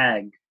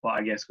Tag, but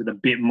I guess with a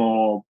bit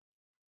more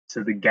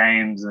to the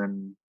games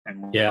and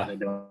what they're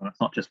doing.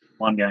 It's not just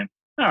one game.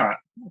 All right.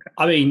 Okay.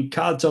 I mean,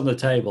 cards on the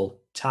table.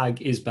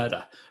 Tag is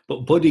better,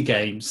 but Buddy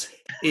Games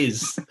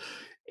it's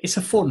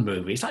a fun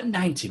movie. It's like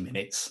 90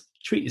 minutes.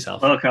 Treat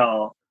yourself. Look,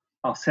 I'll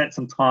set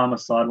some time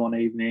aside one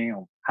evening.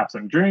 I'll have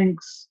some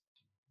drinks.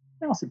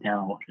 And I'll sit down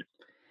and watch it.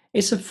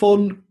 It's a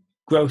fun,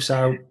 gross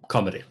out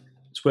comedy.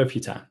 It's worth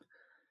your time.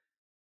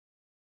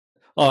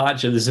 Oh,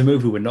 actually, there's a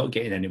movie we're not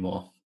getting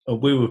anymore.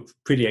 We were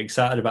pretty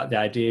excited about the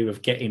idea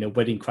of getting a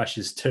Wedding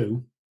Crashers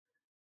 2.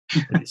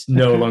 But it's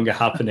no longer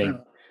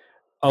happening.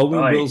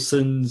 Owen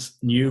Wilson's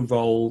new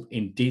role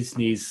in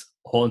Disney's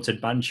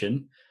Haunted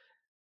Mansion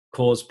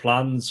caused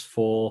plans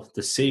for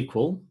the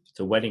sequel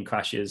to Wedding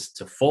Crashers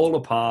to fall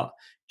apart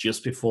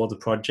just before the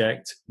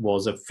project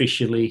was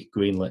officially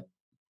greenlit.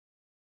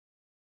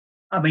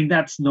 I mean,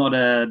 that's not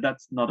a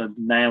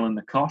nail in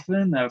the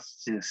coffin.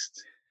 That's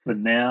just for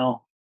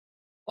now.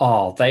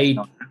 Oh, they've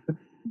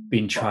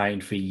been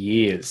trying for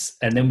years.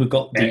 And then we've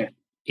got the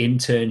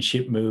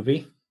internship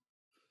movie,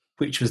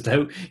 which was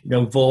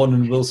Vaughn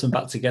and Wilson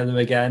back together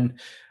again,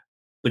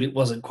 but it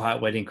wasn't quite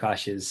Wedding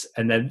Crashers.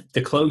 And then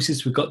the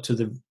closest we got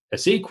to a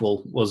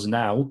sequel was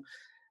Now,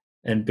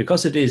 and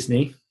because of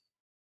Disney,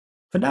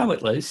 for now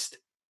at least,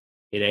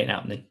 it ain't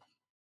happening.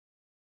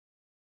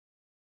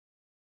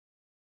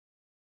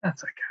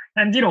 That's okay.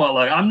 And you know what?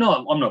 Like, I'm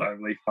not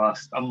overly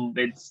fussed. I love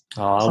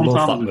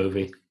that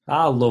movie.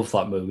 I love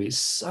that movie. It's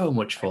so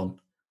much fun.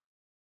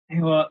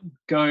 You know what?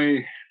 Go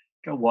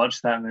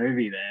watch that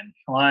movie then.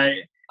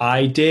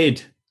 I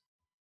did,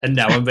 and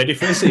now I'm ready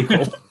for a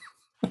sequel.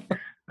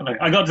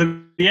 I got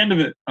to the end of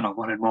it, and I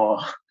wanted more.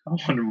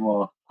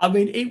 I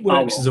mean, it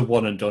works as a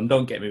one and done.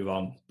 Don't get me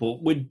wrong,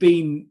 but we'd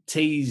been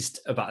teased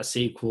about a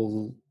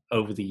sequel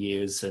over the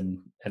years,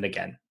 and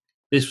again,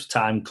 this was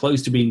time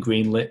close to being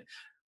greenlit.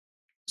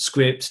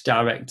 Script,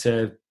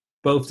 director,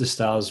 both the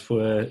stars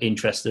were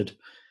interested,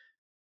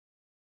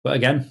 but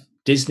again,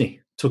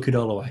 Disney took it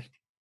all away.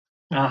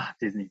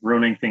 Disney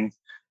ruining things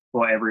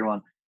for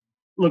everyone.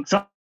 Look,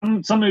 some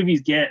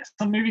movies get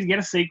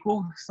a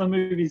sequel. Some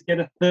movies get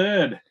a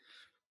third.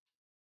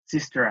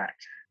 Sister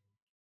Act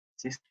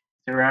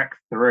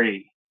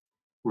 3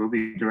 will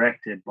be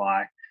directed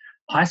by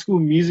High School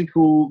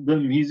Musical,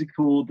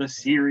 the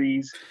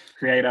series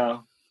creator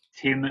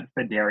Tim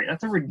Federi.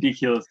 That's a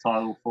ridiculous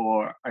title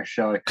for a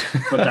show,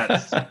 but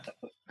that's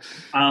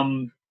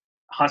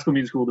High School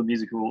Musical,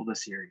 the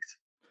series.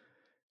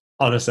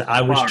 Honestly,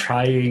 I was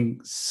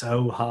trying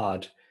so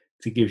hard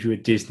to give you a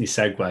Disney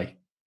segue.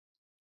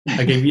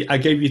 I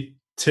gave you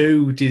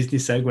 2 Disney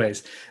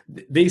segues.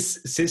 This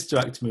Sister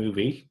Act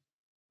movie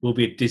will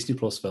be a Disney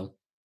Plus film.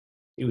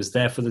 It was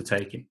there for the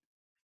taking.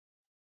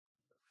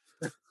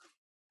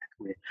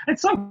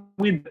 It's so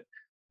weird.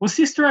 Was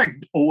Sister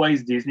Act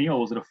always Disney, or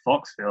was it a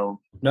Fox film?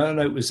 No,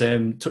 it was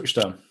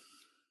Touchstone.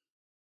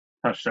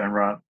 Touchstone,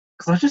 right?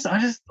 Because I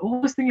just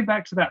always thinking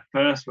back to that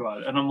first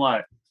one, and I'm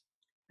like,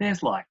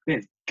 there's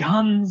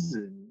guns,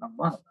 and I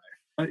don't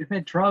know. Is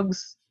there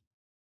drugs?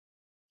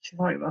 She's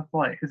like,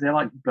 is there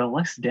like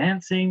burlesque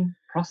dancing,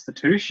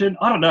 prostitution?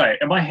 I don't know.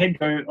 In my head,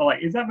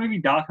 is that movie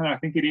darker than I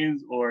think it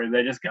is, or are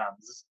there just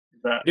guns?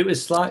 It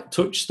was like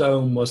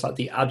Touchstone was like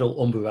the adult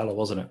umbrella,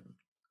 wasn't it?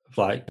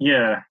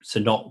 So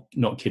not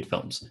kid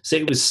films. So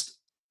it was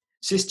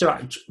Sister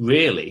Act.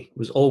 Really,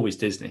 was always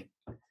Disney.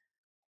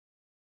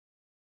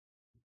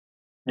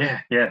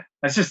 Yeah.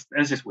 That's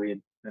just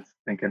weird. That's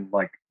thinking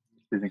like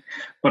Disney,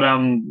 but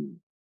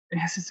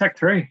Sister Act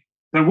 3.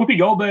 So Whoopi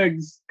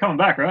Goldberg's coming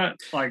back, right?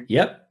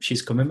 Yep,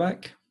 she's coming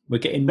back. We're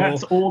getting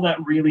that's more. all that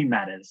really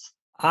matters.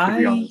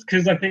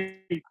 Because I think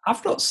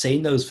I've not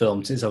seen those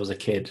films since I was a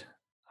kid.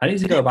 I need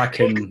to go back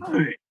and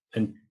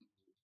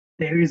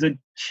there is a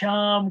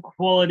charm,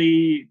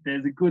 quality.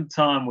 There's a good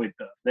time with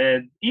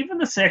them. Even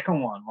the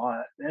second one,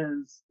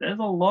 there's a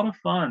lot of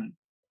fun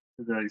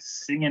for those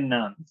singing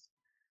nuns.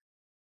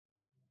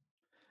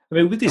 I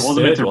mean, with this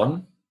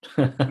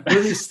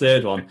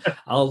third one,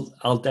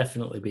 I'll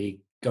definitely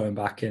be going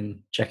back and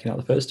checking out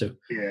the first 2.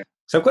 Yeah.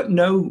 So I've got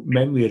no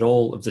memory at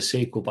all of the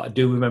sequel, but I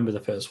do remember the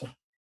first one.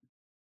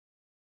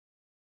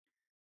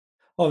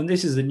 Oh, and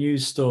this is a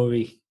news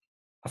story,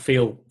 I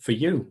feel, for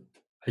you,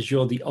 as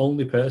you're the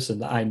only person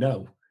that I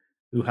know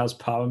who has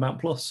Paramount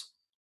Plus.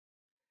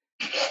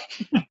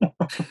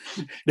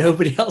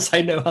 Nobody else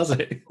I know has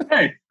it.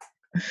 Hey,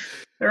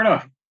 fair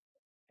enough.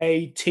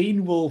 A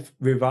Teen Wolf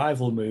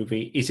revival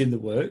movie is in the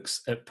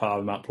works at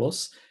Paramount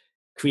Plus.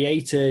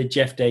 Creator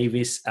Jeff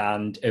Davis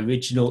and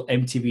original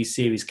MTV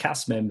series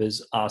cast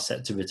members are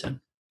set to return.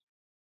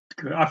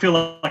 I feel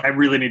like I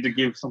really need to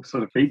give some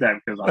sort of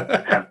feedback because I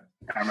have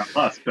Paramount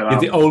Plus. But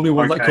you're the only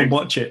one that can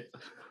watch it.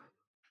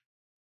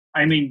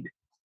 I mean,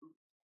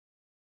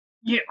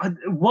 yeah,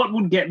 what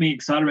would get me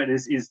excited about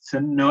this is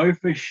to know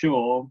for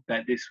sure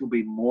that this will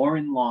be more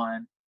in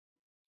line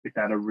with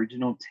that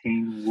original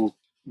Teen Wolf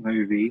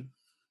movie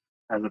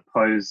as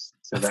opposed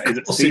to that. Is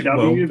it CW? It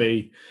won't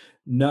be.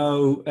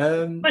 No.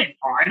 Mate,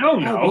 I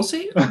don't know. Was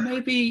it? Or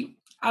maybe,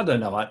 I don't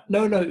know.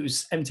 No, it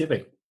was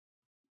MTV.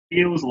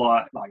 It was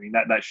like, I mean,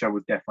 that show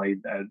was definitely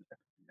a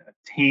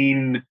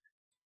teen.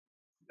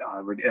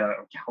 I won't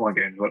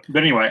get into it.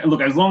 But anyway,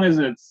 look, as long as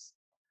it's,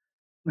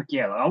 I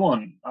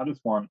just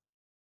want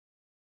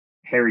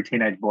hairy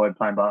teenage boy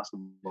playing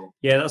basketball.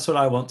 Yeah, that's what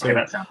I want too. Okay,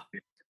 that sounds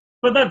good.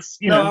 But that's,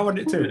 I want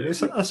it too.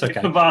 That's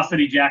okay. The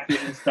varsity jacket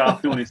and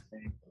stuff, doing his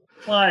thing.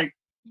 Like,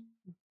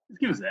 just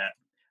give us that.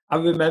 I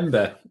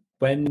remember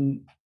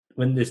when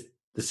the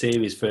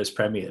series first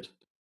premiered,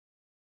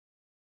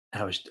 I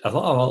thought,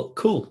 oh, well,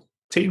 cool,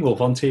 Teen Wolf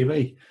on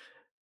TV.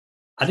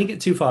 I didn't get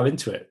too far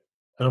into it,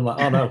 and I'm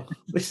like, oh no,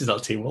 this is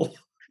not Teen Wolf.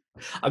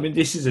 I mean,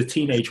 this is a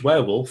teenage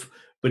werewolf,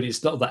 but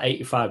it's not that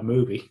 '85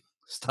 movie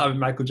starring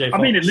Michael J. Fox.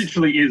 I mean, it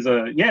literally is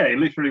it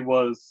literally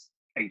was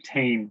a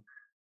Teen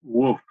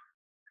Wolf.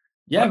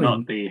 Yeah,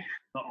 not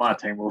my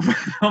Teen Wolf.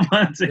 Not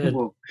my Teen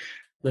Wolf.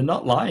 They're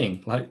not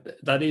lying. Like,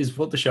 that is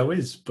what the show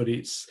is, but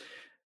it's.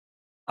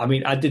 I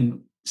mean, I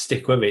didn't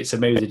stick with it, so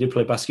maybe they did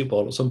play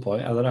basketball at some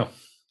point. I don't know,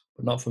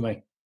 but not for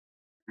me.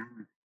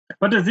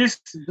 But does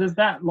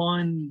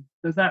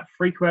that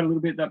freak you out a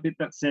little bit? That bit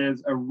that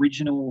says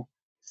original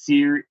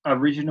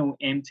original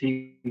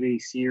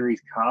MTV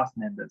series cast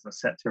members are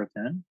set to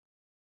return.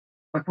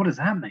 Like, what does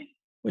that mean?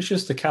 It's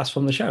just the cast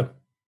from the show.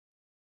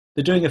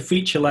 They're doing a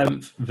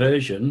feature-length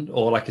version,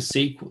 or like a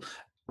sequel,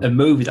 a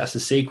movie that's a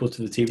sequel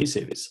to the TV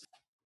series,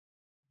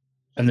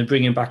 and they're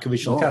bringing back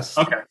original cast.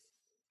 Okay.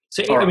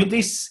 So, I mean,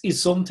 this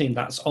is something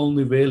that's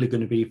only really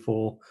going to be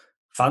for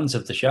fans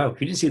of the show. If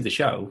you didn't see the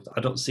show,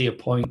 I don't see a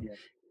point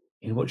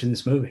in watching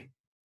this movie.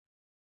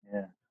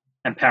 Yeah,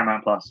 and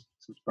Paramount Plus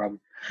subscribe.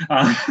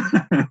 All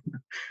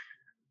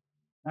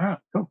right,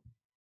 cool.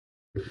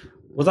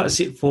 Well, that's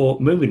it for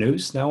movie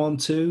news. Now on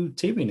to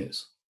TV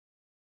news.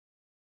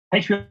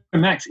 HBO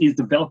Max is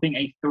developing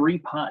a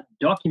 3-part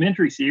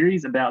documentary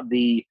series about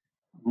the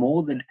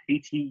more than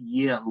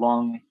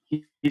 80-year-long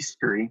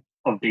history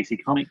of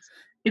DC Comics,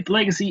 its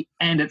legacy,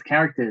 and its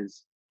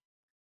characters.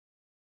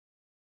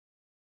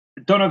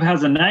 I don't know if it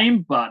has a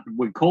name, but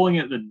we're calling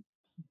it the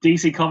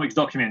DC Comics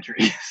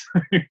documentary.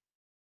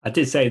 I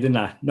did say, didn't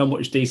I? Not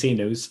much DC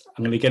news.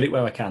 I'm going to get it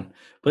where I can.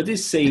 But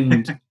this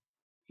seemed,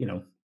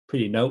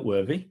 pretty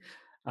noteworthy.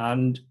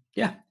 And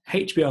yeah,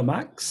 HBO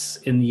Max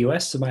in the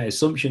US, so my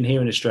assumption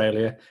here in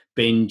Australia,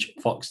 Binge,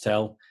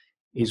 Foxtel,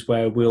 is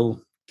where we'll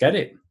get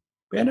it.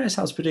 But yeah, no, it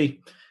sounds pretty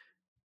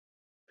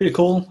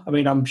cool. I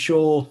mean, I'm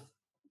sure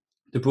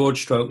the broad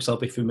strokes I'll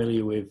be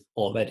familiar with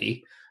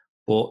already,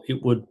 but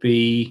it would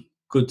be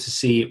good to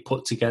see it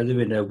put together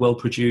in a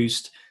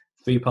well-produced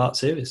 3-part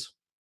series.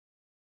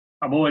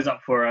 I'm always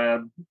up for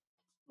a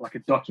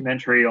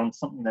documentary on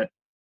something that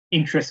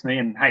interests me,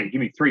 and hey, give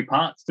me 3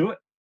 parts to it.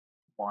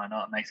 Why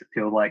not? It makes it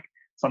feel like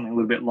something a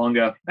little bit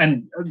longer.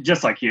 And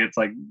just like you, it's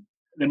like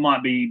there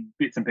might be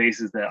bits and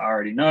pieces that I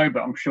already know,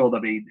 but I'm sure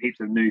there'll be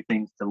heaps of new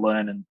things to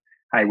learn. And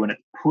hey, when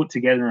it's put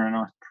together in a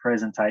nice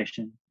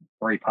presentation,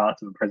 3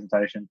 parts of a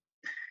presentation,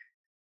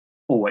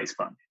 always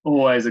fun,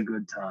 always a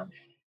good time.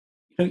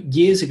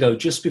 Years ago,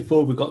 just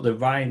before we got the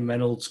Ryan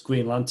Reynolds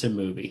Green Lantern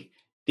movie,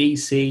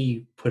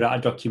 DC put out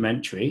a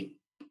documentary,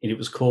 and it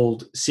was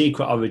called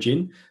Secret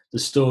Origin, the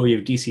story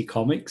of DC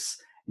Comics,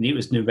 and it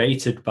was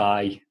narrated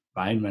by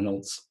Ryan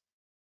Reynolds.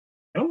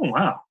 Oh,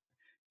 wow.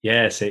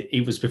 Yes,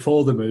 it was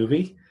before the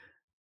movie,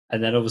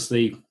 and then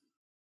obviously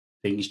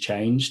things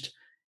changed.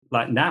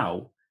 Like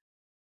now,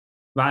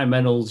 Ryan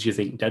Reynolds, you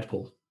think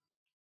Deadpool.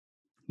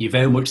 You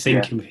very much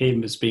think of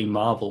him as being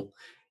Marvel,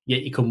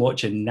 yet you can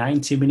watch a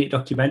 90-minute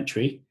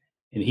documentary,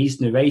 and he's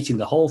narrating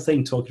the whole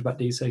thing talking about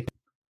DC.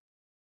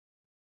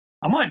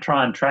 I might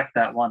try and track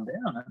that one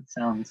down. That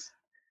sounds...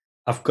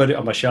 I've got it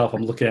on my shelf.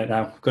 I'm looking at it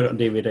now. I've got it on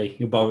DVD. You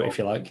can borrow it if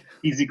you like.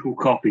 Physical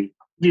copy.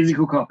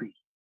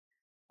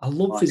 I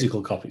love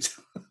physical copies.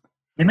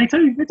 Yeah, me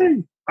too.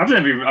 I've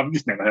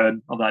just never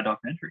heard of that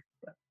documentary.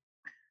 But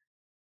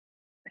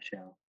I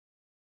shall.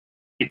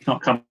 If it's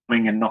not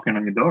coming and knocking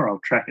on your door,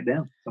 I'll track it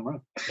down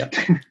somewhere. Yep.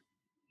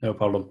 No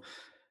problem.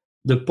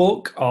 The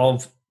book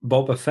of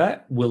Boba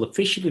Fett will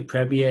officially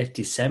premiere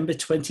December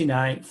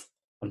 29th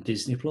on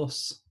Disney+.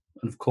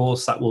 And of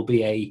course, that will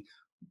be a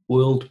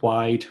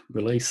worldwide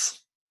release.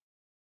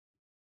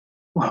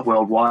 Well,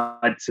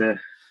 worldwide to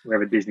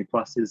wherever Disney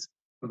Plus is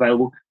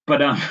available.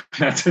 But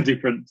that's a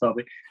different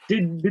topic.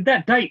 Did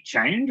that date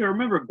change? I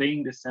remember it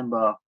being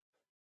December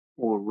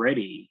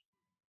already.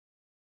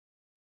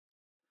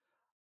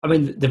 I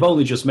mean, they've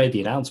only just made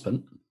the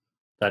announcement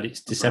that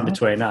it's December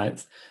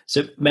 29th.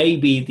 So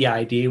maybe the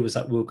idea was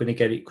that we were going to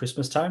get it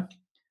Christmas time.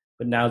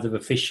 But now they've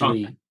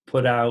officially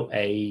put out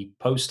a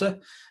poster,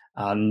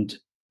 and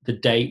the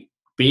date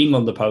being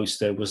on the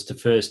poster was the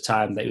first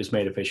time that it was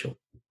made official.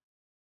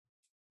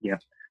 Yeah,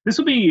 this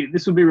would be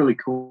really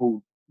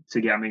cool to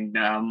get. I mean,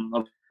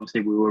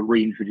 obviously we were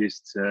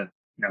reintroduced to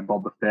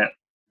Boba Fett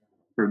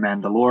through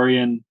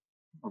Mandalorian.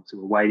 Obviously,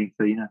 we're waiting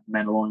for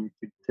Mandalorian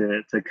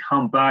to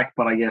come back,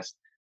 but I guess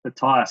the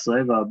tie us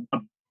over.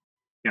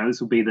 This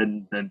will be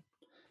the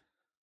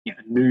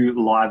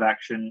new live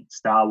action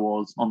Star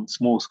Wars on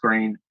small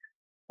screen,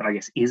 but I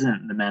guess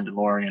isn't the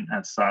Mandalorian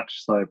as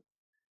such. So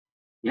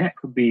yeah, it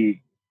could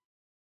be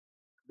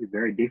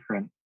very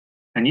different.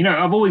 And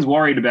I've always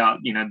worried about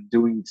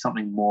doing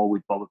something more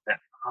with Boba Fett.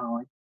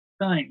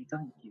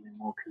 Don't give him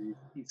more, because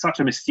he's such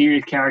a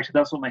mysterious character.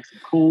 That's what makes him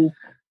cool.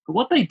 But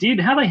what they did,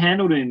 how they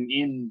handled him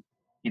in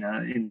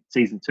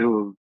season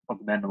 2 of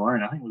the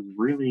Mandalorian, I think was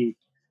really,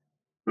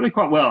 really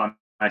quite well.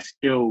 I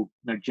still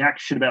know jack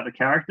shit about the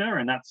character,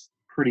 and that's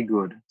pretty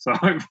good. So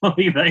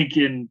hopefully they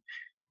can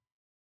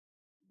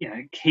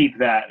keep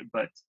that,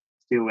 but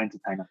still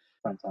entertain us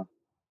at the same time.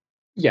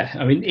 Yeah,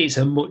 I mean, it's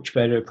a much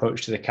better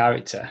approach to the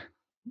character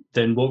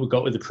than what we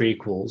got with the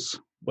prequels,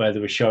 where they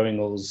were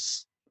showing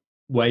us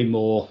way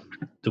more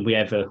than we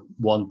ever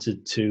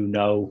wanted to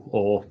know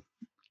or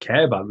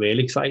care about,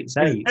 really. Because like I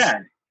say,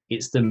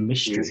 it's the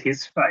mystery. Here's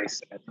his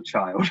face as a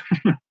child.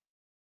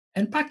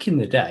 And back in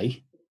the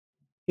day,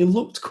 he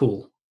looked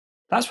cool.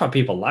 That's why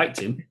people liked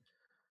him.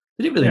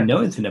 They didn't really know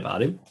anything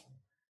about him.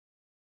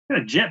 He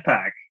had a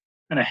jetpack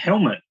and a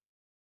helmet,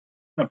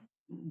 and a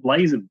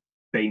laser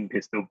beam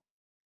pistol.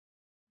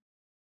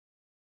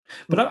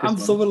 But I'm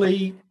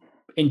thoroughly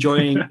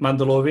enjoying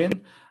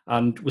Mandalorian,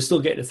 and we're still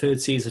getting the 3rd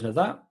season of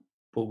that.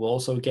 but we're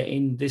also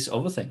getting this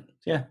other thing.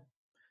 Yeah.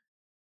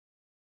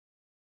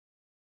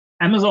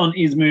 Amazon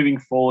is moving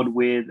forward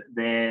with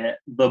their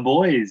The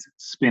Boys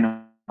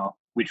spin-off,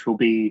 which will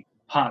be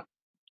part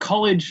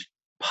college,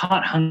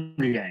 part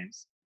Hunger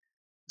Games.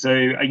 So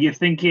are you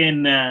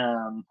thinking,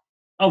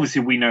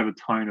 obviously we know the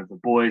tone of The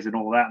Boys and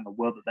all that and the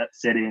world that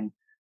that's set in,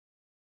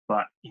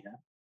 but,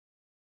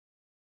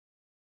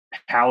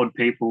 powered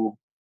people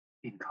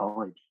in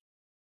college.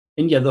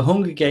 And yeah, the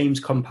Hunger Games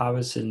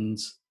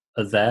comparisons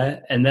are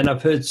there. And then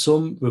I've heard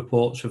some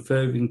reports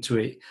referring to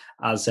it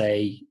as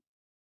a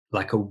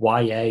YA,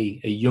 a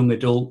young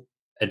adult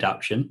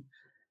adaptation.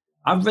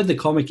 I've read the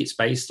comic it's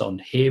based on,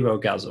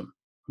 Herogasm.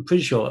 I'm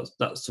pretty sure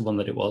that's the one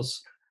that it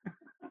was.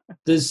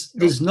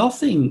 There's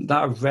nothing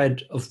that I've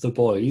read of The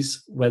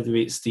Boys, whether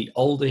it's the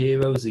older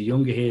heroes, the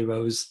younger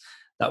heroes,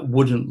 that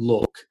wouldn't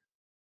look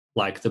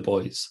like The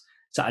Boys.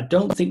 So I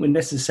don't think we're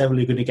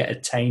necessarily going to get a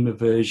tamer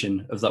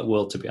version of that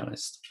world, to be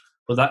honest.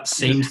 But that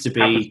seems to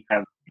be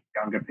have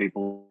younger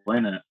people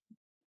in it.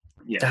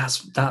 Yeah,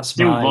 that's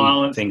still my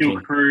violent, thinking.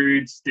 still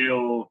crude,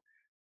 still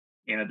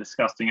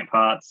disgusting at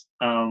parts.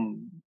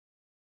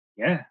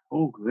 Yeah,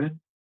 all good.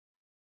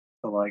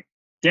 So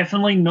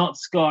definitely not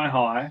Sky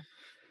High.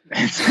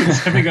 It's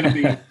definitely going to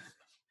be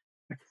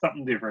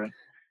something different.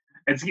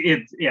 It's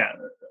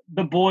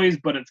The Boys,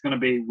 but it's going to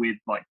be with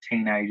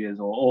teenagers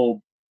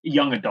or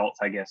young adults,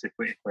 I guess, if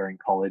we're in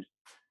college.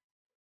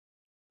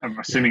 I'm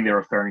assuming they're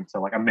referring to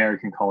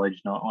American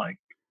college, not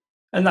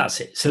And that's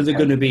it. So they're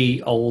going to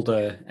be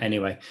older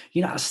anyway.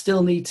 I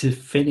still need to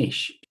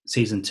finish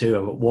season 2.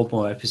 I've got one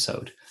more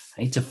episode.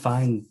 I need to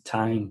find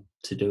time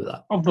to do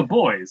that. Of The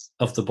Boys?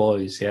 Of The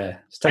Boys, yeah.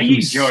 Are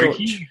you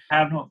joking? You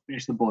have not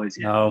finished The Boys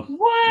yet? No.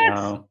 What?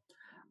 No.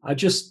 I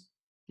just,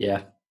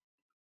 yeah.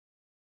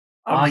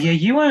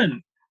 You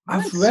weren't.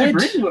 I've read.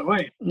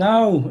 Wait.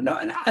 No,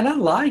 and I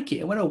like it.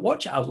 And when I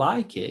watch it, I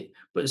like it.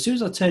 But as soon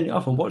as I turn it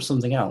off and watch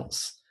something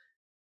else,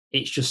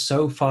 it's just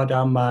so far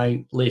down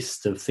my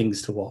list of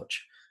things to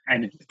watch.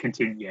 And it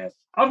continues. Yeah.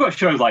 I've got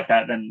shows like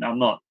that, then I'm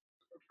not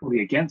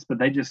fully against, but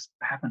they just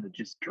happen to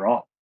just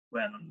drop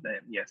when they're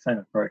same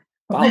approach.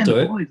 I'll do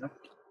it. Boys,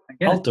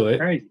 I'll do it.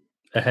 Crazy.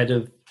 Ahead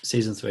of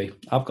season 3.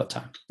 I've got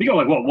time. You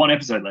got one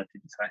episode left,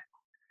 did you say?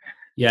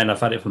 Yeah, and I've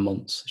had it for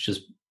months. It's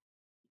just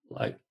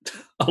a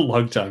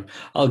long time.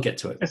 I'll get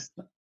to it.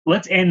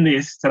 Let's end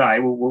this today.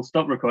 We'll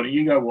stop recording.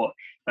 You go watch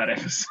that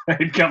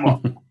episode. Come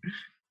on.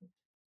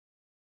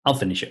 I'll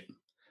finish it.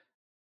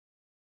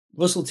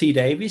 Russell T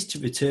Davies to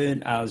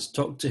return as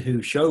Doctor Who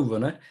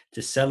showrunner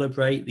to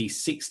celebrate the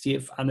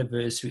 60th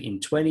anniversary in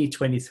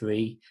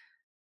 2023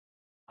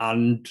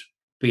 and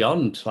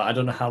beyond. I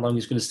don't know how long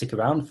he's going to stick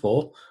around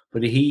for,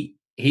 but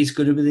he's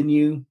going to be the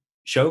new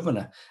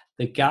showrunner.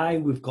 The guy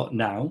we've got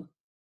now,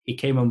 he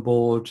came on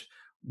board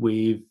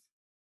with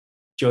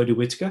Jodie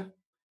Whittaker.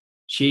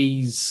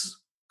 She's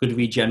going to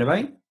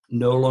regenerate,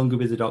 no longer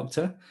be the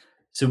Doctor.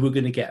 So we're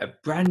going to get a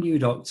brand new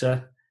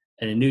Doctor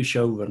and a new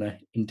showrunner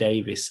in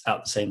Davis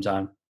at the same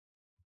time.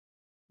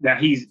 Now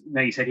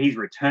you said he's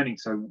returning.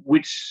 So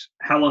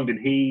how long did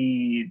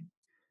he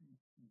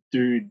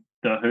do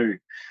the Who?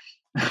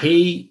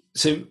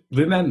 So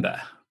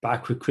remember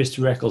back with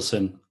Christopher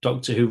Eccleston,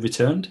 Doctor Who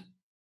returned?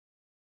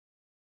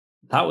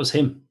 That was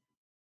him.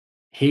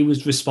 He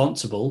was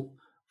responsible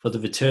for the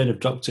return of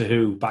Doctor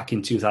Who back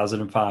in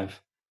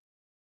 2005.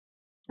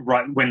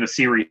 Right, when the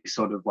series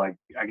sort of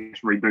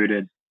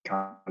rebooted.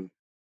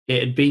 It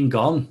had been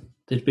gone.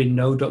 There'd been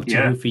no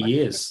Doctor Who for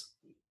years.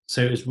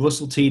 So it was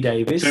Russell T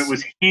Davies. So it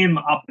was him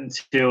up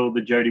until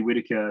the Jodie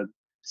Whittaker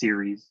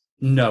series.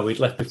 No, he'd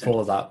left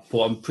before that.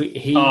 But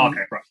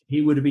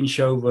he would have been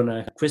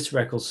showrunner Christopher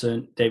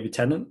Eccleston, David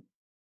Tennant.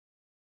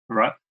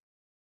 Right.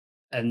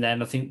 And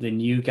then I think the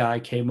new guy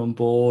came on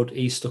board.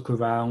 He stuck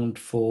around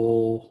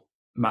for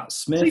Matt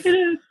Smith.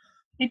 So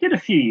he did a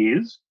few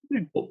years.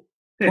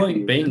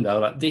 Point being,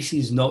 though, this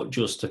is not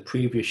just a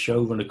previous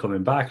showrunner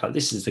coming back.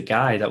 This is the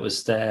guy that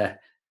was there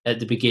at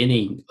the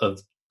beginning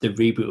of the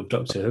reboot of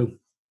Doctor Who.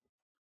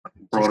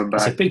 Brought him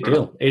back. It's a big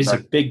deal. It is a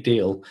big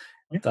deal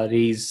that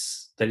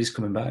he's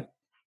coming back.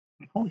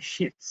 Holy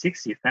shit!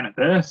 60th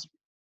anniversary.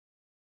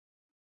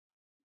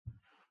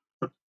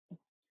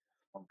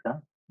 Okay.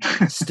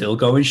 Still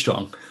going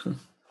strong.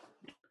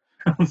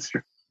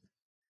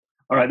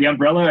 All right, the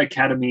Umbrella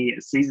Academy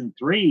Season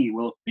 3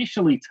 will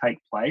officially take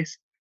place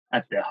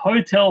at the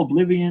Hotel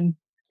Oblivion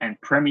and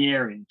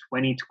premiere in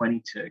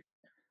 2022.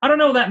 I don't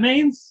know what that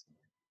means.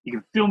 You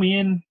can fill me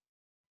in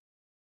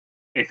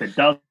if it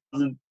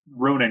doesn't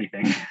ruin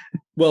anything.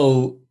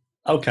 Well,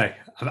 okay.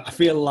 I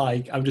feel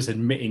like I'm just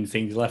admitting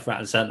things left, right,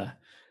 and centre.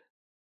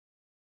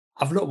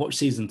 I've not watched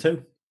Season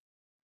 2.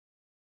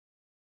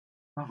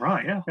 All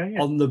right, yeah, okay,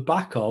 yeah. On the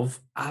back of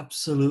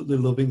absolutely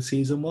loving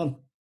Season 1.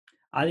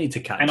 I need to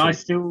catch up.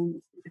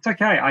 And it's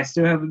okay. I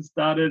still haven't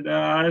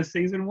started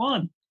Season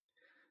 1.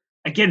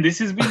 Again, this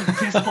has been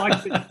just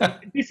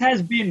this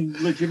has been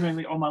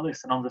legitimately on my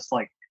list, and I'm just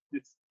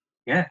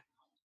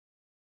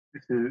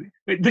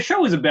the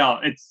show is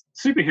about it's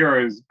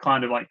superheroes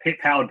kind of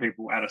powered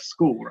people out of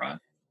school, right?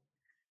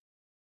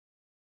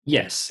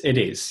 Yes, it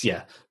is.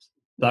 Yeah,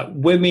 like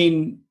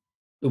women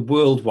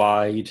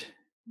worldwide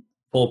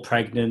fall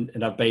pregnant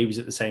and have babies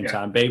at the same Yeah.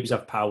 time. Babies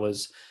have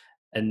powers,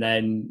 and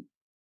then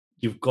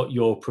you've got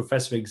your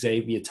Professor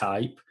Xavier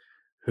type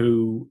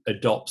who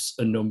adopts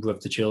a number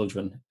of the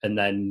children, and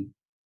then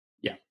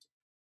yeah,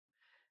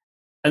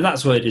 and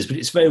that's what it is. But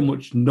it's very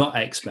much not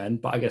X-Men.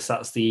 But I guess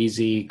that's the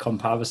easy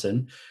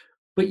comparison.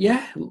 But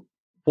yeah,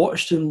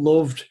 watched and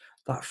loved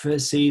that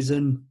first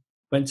season.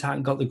 Went out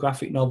and got the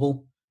graphic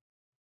novel.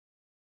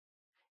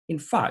 In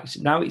fact,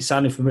 now it's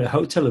sounding familiar.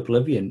 Hotel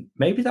Oblivion.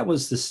 Maybe that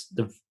was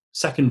the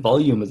second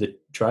volume of the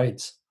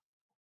trades.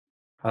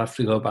 I have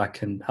to go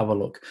back and have a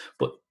look.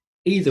 But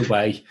either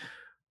way,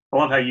 I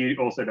love how you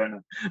also don't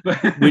know.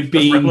 But we've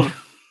been. relevant.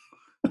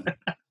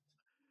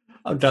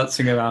 I'm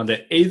dancing around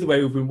it. Either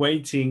way, we've been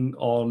waiting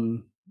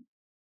on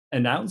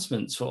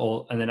announcements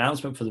or an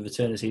announcement for the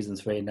return of season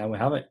 3, and now we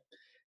have it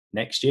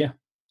next year.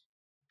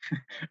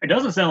 It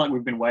doesn't sound like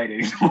we've been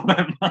waiting all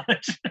that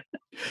much.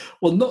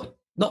 Well, not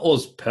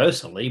us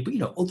personally, but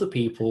other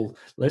people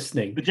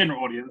listening. The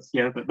general audience,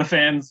 yeah, the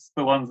fans,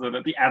 the ones that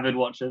are the avid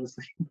watchers.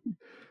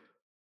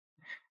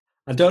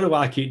 I don't know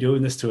why I keep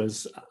doing this to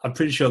us. I'm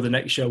pretty sure the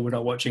next show we're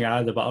not watching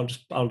either, but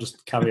I'll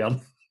just carry on.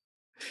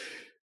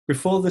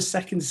 Before the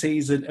second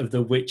season of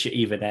The Witcher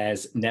even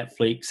airs,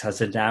 Netflix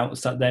has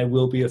announced that there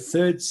will be a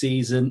third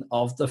season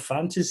of the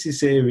fantasy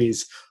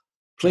series.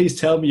 Please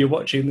tell me you're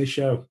watching this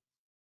show.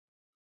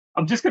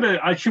 I'm just gonna.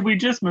 Should we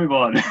just move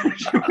on?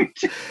 Should we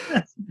just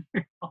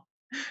move on?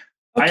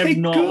 Okay, I have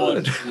not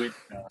good. watched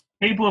Witcher.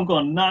 People have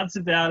gone nuts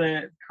about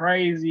it.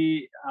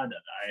 Crazy. I don't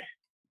know.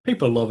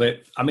 People love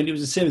it. I mean, it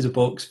was a series of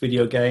books,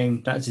 video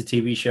game, that's a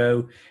TV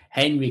show.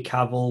 Henry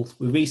Cavill.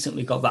 We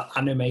recently got that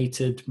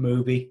animated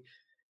movie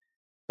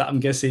that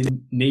I'm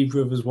guessing neither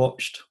of us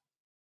watched.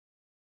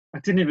 I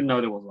didn't even know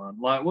there was one.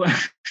 Like, what?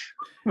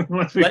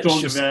 Once we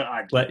talked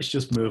about it, let's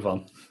just move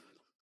on.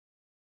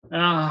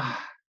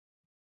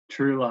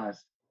 True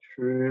Lies.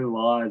 True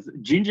Lies.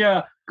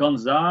 Ginger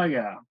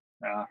Gonzaga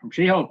from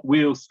She-Hulk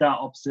will star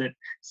opposite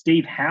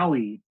Steve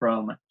Howie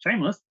from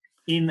Shameless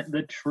in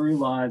the True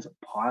Lies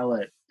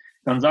pilot.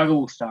 Gonzaga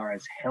will star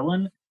as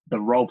Helen, the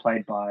role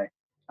played by,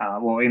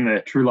 in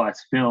the True Lies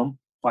film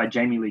by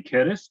Jamie Lee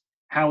Curtis.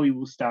 Howie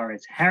will star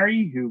as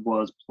Harry, who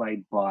was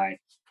played by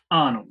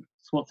Arnold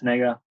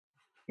Schwarzenegger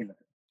in the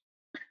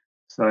film.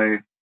 So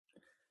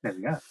there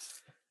we go.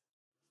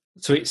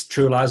 So it's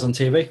True Lies on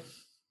TV?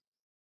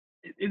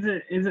 Is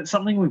it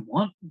something we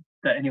want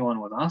that anyone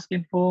was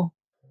asking for?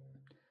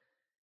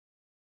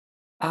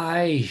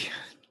 I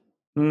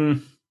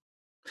mean,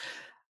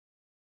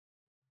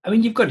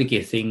 you've got to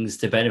give things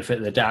the benefit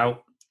of the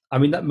doubt. I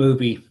mean, that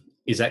movie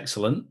is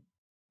excellent.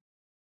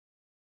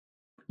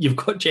 You've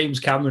got James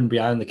Cameron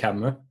behind the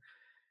camera.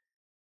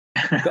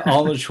 You've got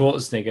Arnold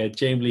Schwarzenegger,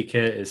 Jamie Lee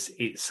Curtis.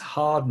 It's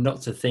hard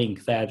not to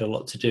think they had a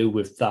lot to do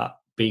with that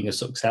being a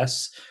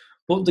success.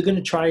 But they're going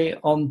to try it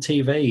on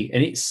TV.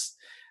 And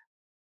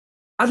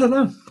I don't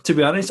know, to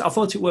be honest. I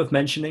thought it worth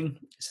mentioning.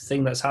 It's a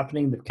thing that's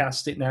happening. They've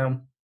cast it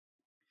now.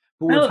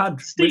 But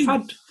we've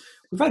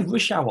had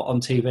Rush Hour on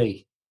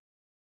TV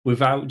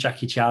without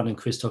Jackie Chan and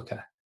Chris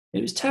Tucker.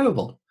 It was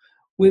terrible.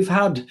 We've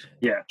had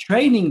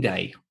Training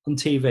Day on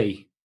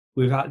TV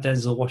without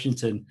Denzel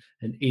Washington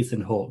and Ethan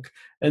Hawke.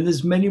 And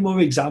there's many more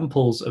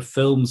examples of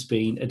films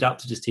being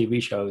adapted as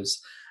TV shows,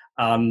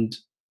 and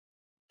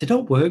they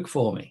don't work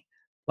for me.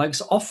 Like,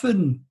 so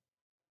often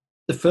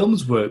the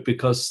films work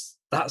because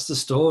that's the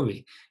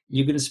story.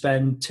 You're going to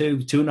spend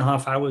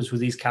 2.5 hours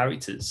with these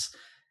characters,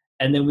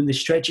 and then when they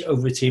stretch it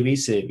over a TV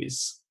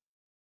series,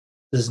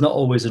 there's not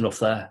always enough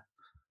there.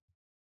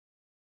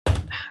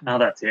 No,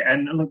 that's it.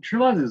 And look, True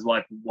Lies is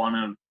like one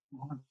of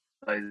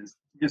those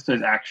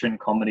action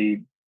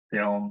comedy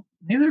film.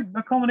 Neither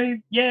a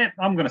comedy. Yeah,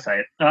 I'm gonna say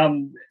it.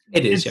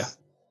 It is, yeah.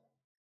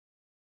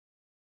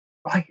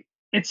 Like,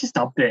 it's just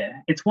up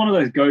there. It's one of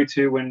those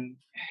go-to when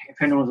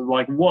if anyone's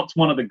like, what's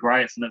one of the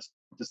greats, and it's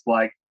just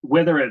like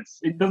whether it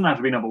doesn't have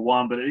to be number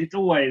one, but it's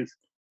always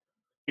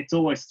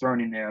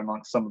thrown in there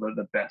amongst some of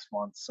the best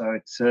ones. So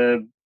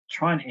to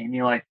try and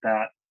emulate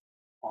that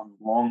on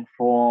long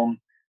form,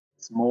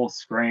 small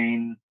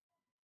screen,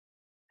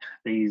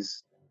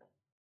 these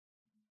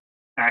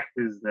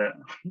actors that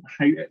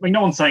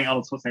no one's saying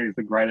Arnold Schwarzenegger is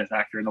the greatest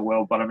actor in the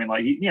world, but I mean,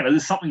 like,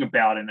 there's something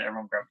about him that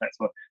everyone gravitates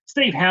for.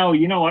 Steve Howe,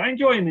 I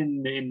enjoy him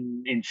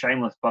in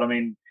Shameless, but I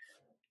mean,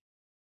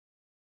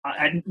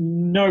 at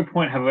no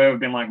point have I ever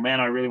been like, man,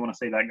 I really want to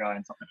see that guy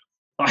in something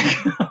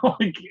else.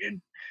 Like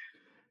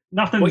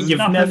nothing. Well,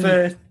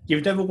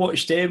 you've never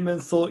watched him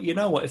and thought, you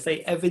know what, if they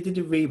ever did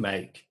a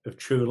remake of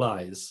True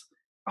Lies,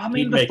 I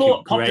mean, the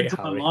thought popped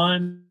into my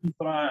mind,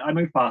 but I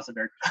moved past it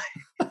very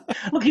quickly.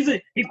 Look, he's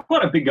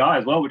quite a big guy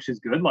as well, which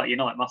is good. Like,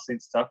 like muscle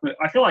and stuff. But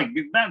I feel like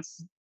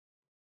that's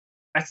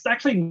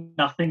actually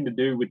nothing to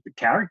do with the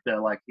character.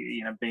 Like,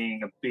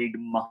 being a big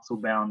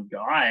muscle-bound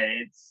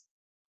guy, it's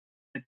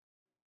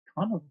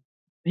kind of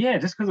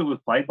just because it was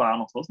played by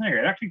Arnold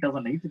Schwarzenegger, it actually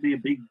doesn't need to be a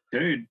big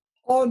dude.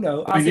 Oh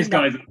no, I mean, this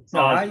guy's.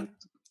 I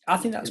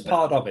think that's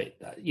part of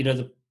it.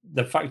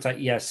 The fact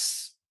that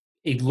yes,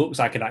 he looks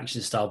like an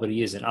action star, but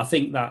he isn't. I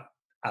think that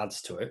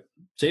adds to it.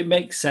 So it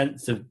makes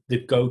sense to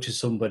go to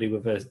somebody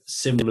with a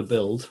similar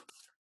build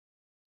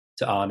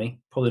to Arnie.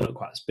 Probably not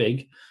quite as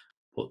big,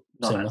 but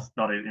similar.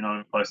 Not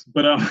even close.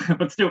 But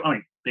but still, I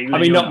mean, bigger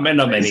than not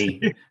your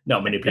many,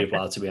 not many people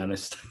are, to be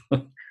honest.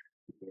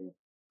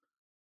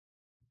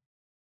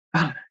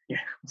 Yeah,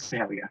 we'll see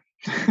how we go.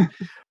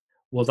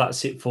 Well,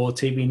 that's it for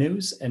TV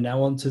news, and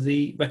now on to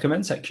the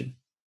recommend section.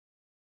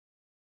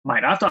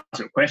 Mate, I have to ask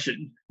you a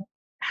question.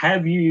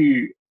 Have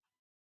you?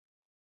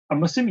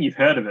 I'm assuming you've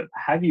heard of it.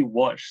 Have you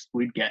watched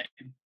Squid Game?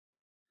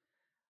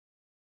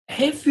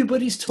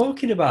 Everybody's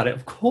talking about it.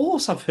 Of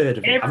course, I've heard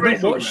of it. I've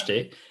not watched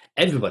it.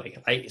 Everybody,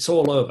 like, it's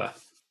all over.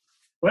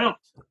 Well,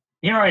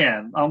 here I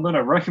am. I'm going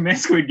to recommend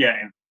Squid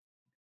Game.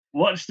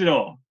 Watched it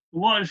all.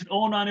 Watched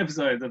all 9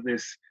 episodes of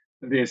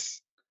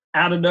this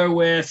out of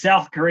nowhere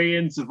South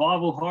Korean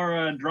survival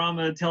horror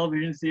drama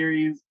television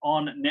series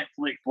on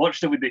Netflix.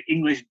 Watched it with the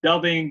English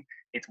dubbing.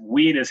 It's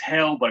weird as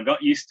hell, but I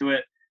got used to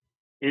it.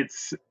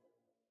 It's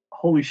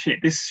holy shit.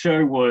 This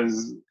show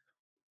was,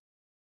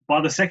 by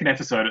the second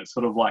episode, it's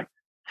sort of like,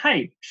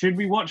 hey, should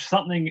we watch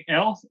something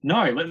else?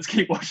 No, let's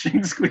keep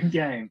watching Squid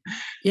Game.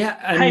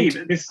 Yeah. Hey,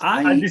 this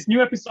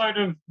new episode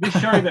of this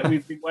show that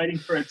we've been waiting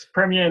for its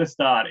premiere to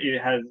start,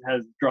 it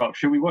has dropped.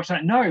 Should we watch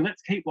that? No,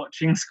 let's keep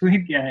watching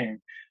Squid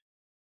Game.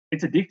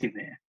 It's addictive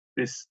there.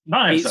 This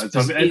 9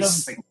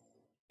 episodes.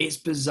 It's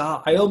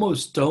bizarre. I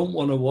almost don't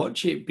want to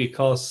watch it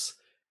because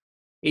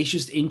it's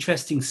just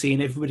interesting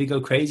seeing everybody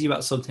go crazy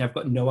about something. I've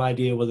got no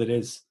idea what it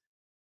is.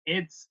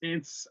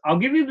 It's I'll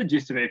give you the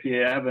gist of it if you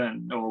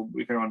haven't, or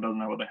if everyone doesn't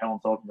know what the hell I'm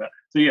talking about.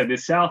 So yeah,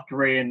 this South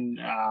Korean,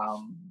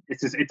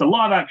 it's a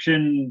live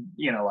action,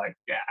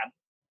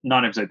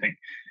 9-episode thing.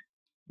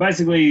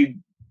 Basically,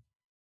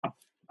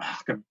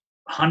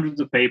 hundreds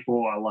of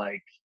people are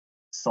like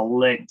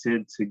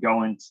selected to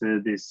go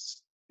into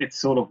this. It's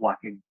sort of like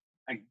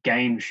a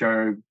game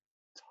show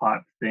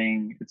type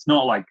thing. It's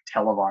not like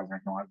televised or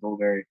anything. It's all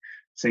very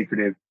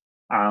secretive.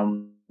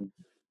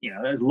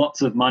 There's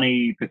lots of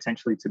money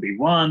potentially to be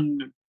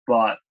won,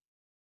 but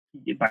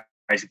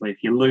basically,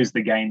 if you lose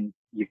the game,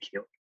 you're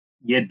killed.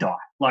 You die.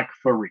 Like,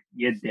 for real.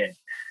 You're dead.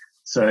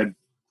 So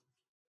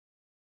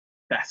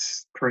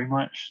that's pretty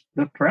much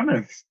the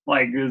premise.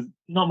 Like, there's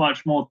not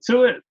much more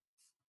to it,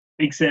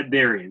 except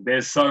there is.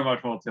 There's so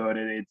much more to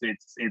it.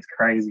 It's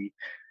crazy.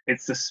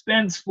 It's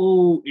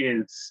suspenseful.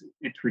 It's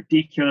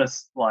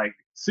ridiculous. Like,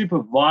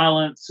 super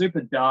violent,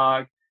 super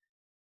dark.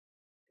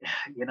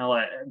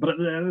 But at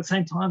the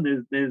same time,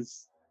 there's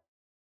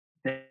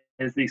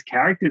these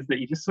characters that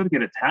you just sort of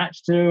get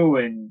attached to,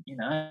 and you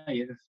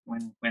just,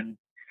 when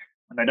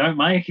they don't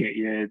make it,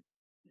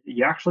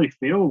 you actually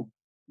feel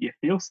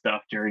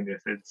stuff during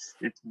this. It's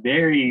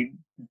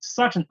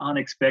such an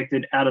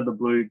unexpected, out of the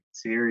blue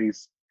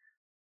series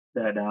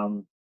that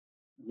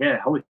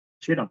holy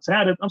shit, I'm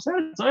sad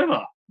it's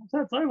over.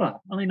 It's over.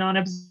 Only 9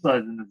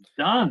 episodes and it's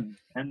done.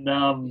 And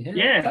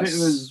if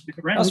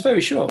that's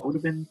very short. It would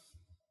have been.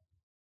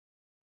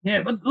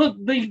 Yeah, but look,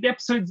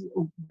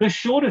 the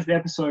shortest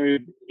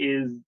episode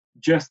is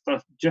just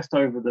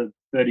over the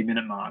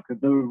 30-minute mark.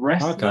 The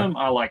rest of them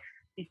are like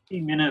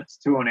 50 minutes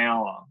to an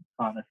hour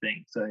kind of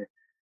thing. So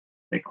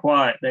they're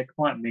quite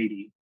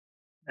meaty.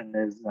 And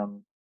there's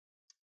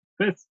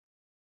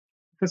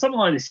for something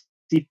like this,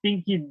 you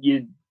think you'd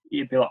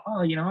be like, oh,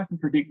 I can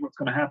predict what's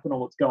going to happen or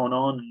what's going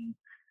on, and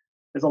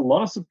there's a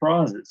lot of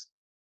surprises.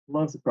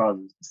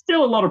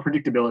 Still a lot of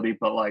predictability,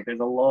 but like there's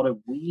a lot of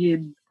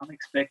weird,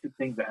 unexpected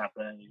things that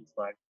happen, and you're just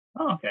like,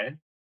 oh, okay,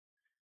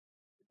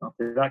 not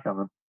see that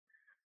coming.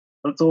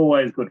 That's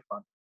always good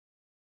fun.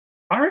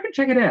 I reckon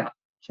check it out.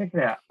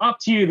 Up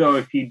to you though,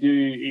 if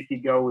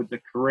you go with the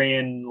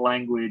Korean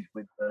language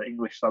with the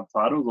English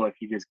subtitles, or if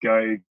you just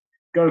go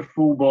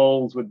full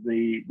balls with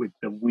the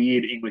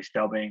weird English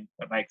dubbing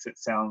that makes it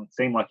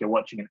seem like you're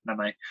watching an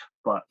anime.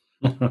 But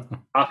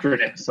after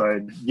an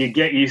episode, you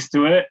get used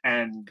to it,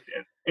 and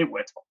it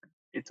works.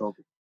 It's all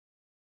good.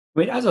 I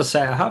mean, as I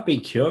say, I have been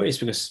curious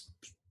because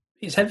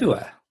it's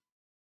everywhere.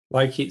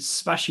 Like, it's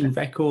smashing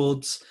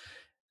records,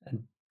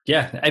 and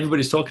yeah,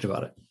 everybody's talking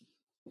about it.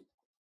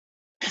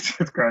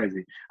 It's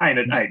crazy. Hey,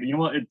 you know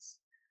what? It's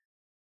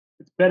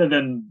better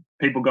than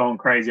people going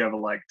crazy over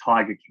like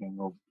Tiger King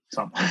or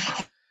something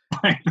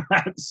like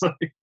that. So,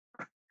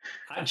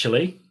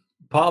 actually,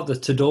 part of the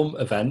Tudum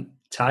event,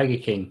 Tiger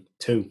King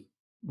 2.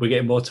 We're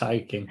getting more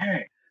Tiger King.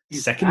 Hey,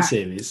 second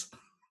series.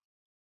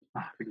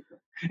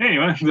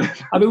 Anyway.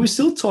 I mean, we're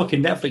still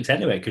talking Netflix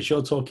anyway, because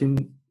you're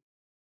talking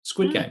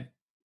Squid Game.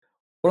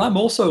 Well, I'm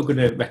also going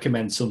to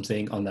recommend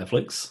something on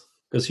Netflix,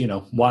 because,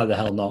 why the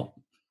hell not?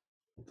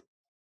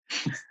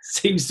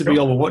 Seems to be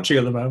all we're watching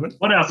at the moment.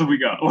 What else have we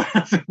got?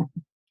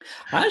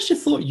 I actually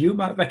thought you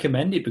might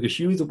recommend it, because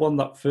you were the one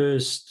that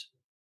first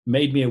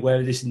made me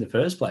aware of this in the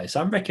first place.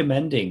 I'm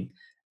recommending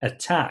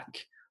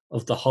Attack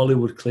of the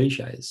Hollywood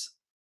Cliches.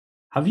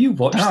 Have you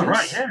watched this?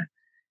 Right,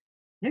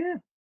 yeah.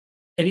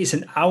 And it's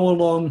an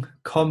hour-long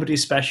comedy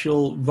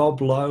special.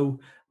 Rob Lowe.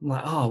 I'm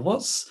like,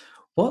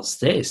 what's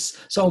this?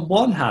 So on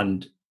one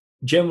hand,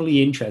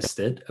 generally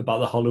interested about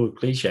the Hollywood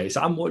cliches,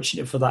 I'm watching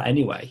it for that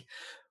anyway.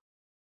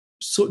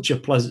 Such a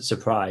pleasant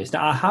surprise.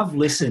 Now, I have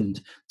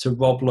listened to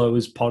Rob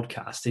Lowe's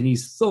podcast, and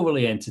he's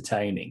thoroughly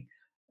entertaining.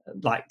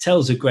 Like,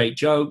 tells a great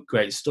joke,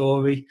 great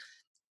story.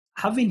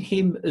 Having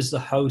him as the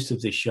host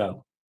of this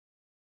show,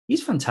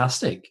 he's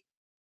fantastic.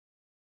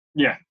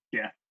 Yeah.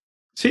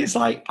 So it's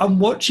like I'm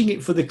watching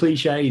it for the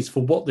cliches,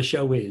 for what the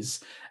show is,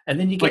 and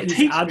then you get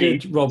this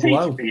added Rob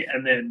Lowe.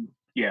 And then,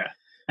 and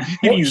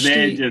he's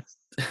there just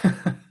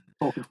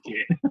talking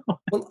shit.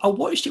 Well, I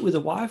watched it with a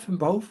wife, and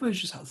both of us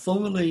just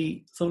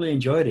thoroughly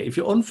enjoyed it. If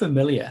you're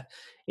unfamiliar,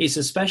 it's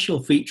a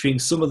special featuring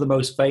some of the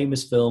most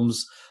famous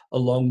films,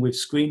 along with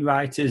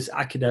screenwriters,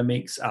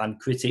 academics, and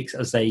critics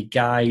as they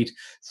guide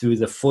through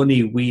the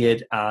funny,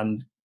 weird,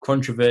 and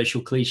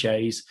controversial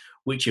cliches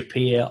which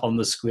appear on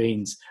the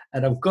screens.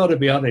 And I've got to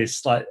be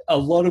honest, like a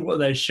lot of what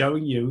they're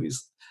showing you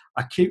is,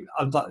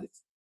 I'm like,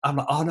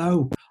 oh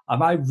no,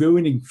 am I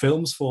ruining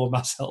films for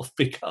myself?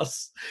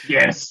 Because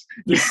yes,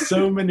 there's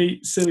so many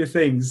silly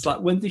things.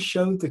 Like when they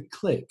show the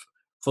clip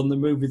from the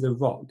movie The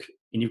Rock,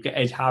 and you get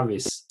Ed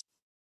Harris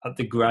at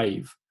the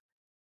grave,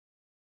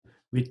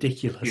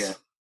 ridiculous.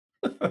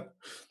 Yeah.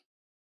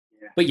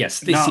 But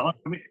yes,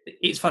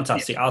 it's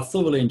fantastic. I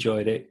thoroughly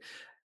enjoyed it.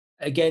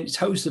 Again, it's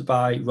hosted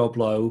by Rob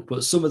Lowe,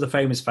 but some of the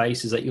famous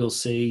faces that you'll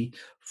see: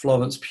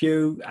 Florence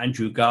Pugh,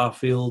 Andrew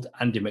Garfield,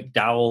 Andy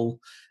McDowell,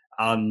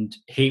 and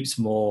heaps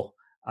more.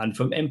 And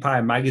from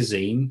Empire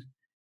Magazine,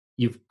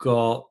 you've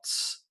got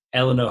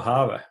Ellen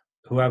O'Hara,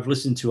 who I've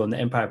listened to on the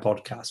Empire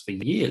podcast for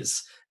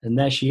years. And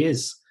there she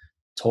is,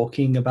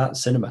 talking about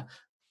cinema.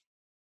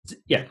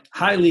 Yeah,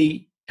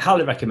 highly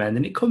recommend.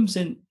 And it comes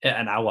in at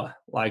an hour.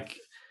 Like,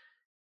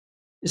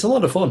 it's a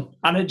lot of fun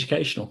and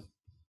educational.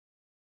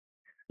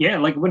 Yeah,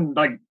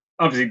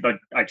 obviously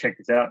I checked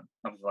this out.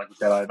 Obviously, like you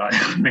said,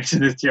 I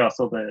mentioned this to you. I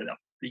saw the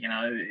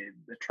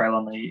trailer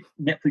on the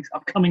Netflix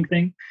upcoming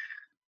thing.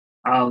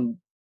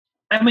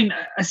 I mean,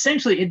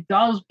 essentially, it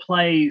does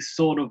play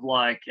sort of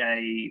like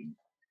a,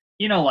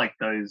 like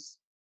those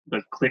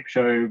clip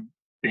show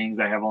things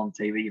they have on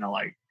TV.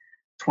 Like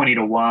 20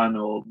 to 1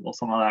 or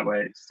something like that,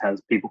 where it just has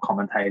people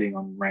commentating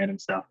on random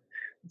stuff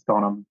that's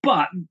going on.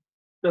 But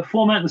the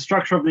format and the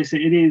structure of this,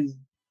 it is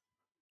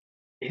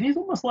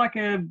almost like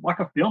a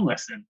film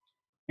lesson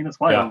in its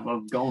way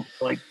of going,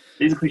 like,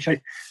 these are cliches.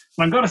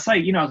 And I've got to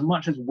say, as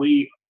much as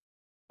we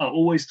are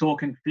always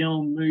talking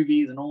film,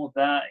 movies, and all of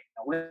that,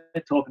 we're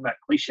talking about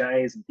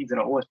cliches and things that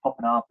are always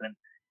popping up and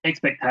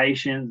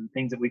expectations and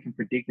things that we can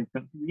predict.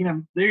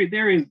 And,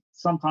 there is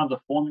sometimes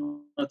a formula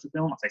to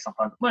film. I say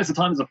sometimes, most of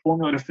the time there's a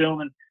formula to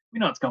film, and we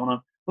know what's going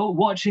on. But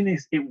watching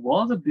this, it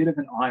was a bit of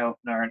an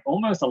eye-opener and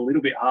almost a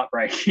little bit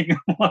heartbreaking.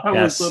 I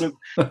was sort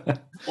of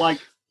like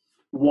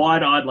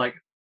wide-eyed, like,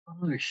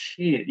 oh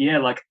shit, yeah,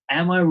 like,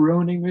 am I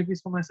ruining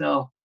movies for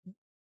myself?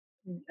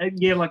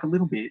 Yeah, like a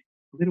little bit.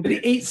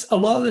 It's a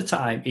lot of the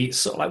time, it's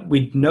sort of like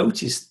we'd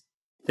notice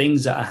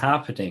things that are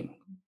happening,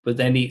 but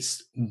then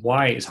it's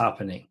why it's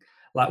happening.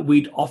 Like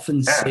we'd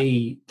often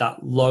see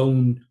that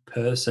lone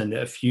person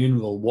at a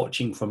funeral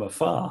watching from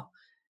afar,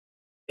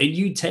 and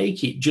you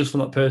take it just from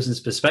that person's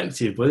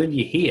perspective, but then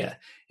you hear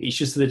it's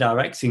just the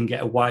directing,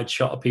 get a wide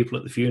shot of people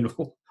at the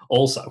funeral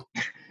also.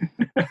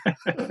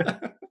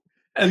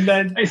 And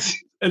then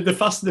the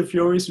Fast and the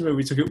Furious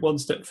movie took it one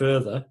step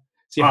further.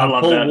 So you had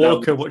Paul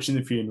Walker watching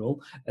the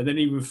funeral, and then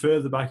even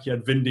further back you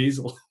had Vin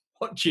Diesel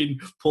watching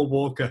Paul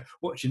Walker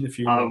watching the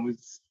funeral.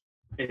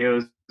 It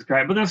was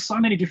great, but there's so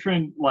many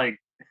different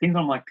things.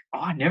 I'm like, oh,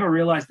 I never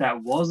realized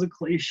that was a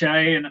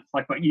cliche, and it's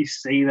like, but you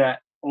see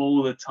that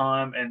all the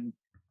time. And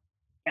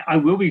I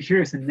will be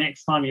curious the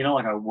next time,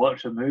 I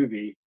watch a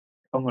movie,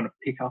 if I'm going to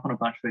pick up on a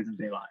bunch of these and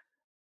be like,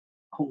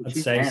 oh, I'd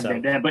say so.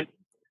 Damn. But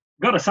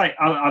got to say,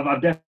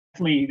 I've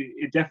definitely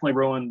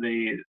ruined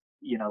the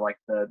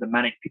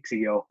manic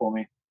pixie girl for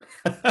me.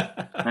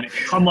 And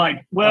I'm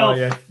like, well,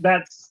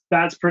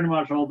 that's pretty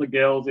much all the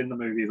girls in the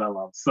movies I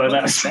love. So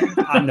that's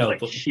I know,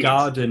 like, but shit.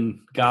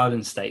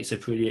 Garden State's a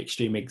pretty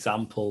extreme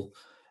example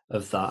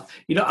of that.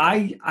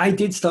 I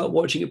did start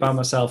watching it by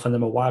myself, and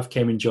then my wife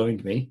came and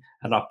joined me,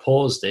 and I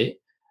paused it,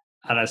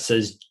 and I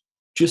says,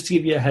 just to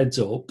give you a heads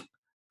up,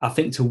 I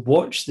think to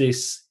watch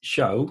this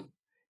show,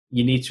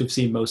 you need to have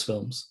seen most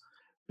films,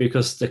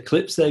 because the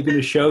clips they're going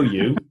to show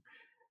you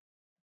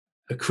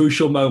are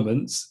crucial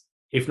moments,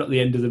 if not the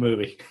end of the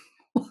movie.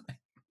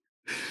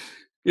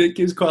 It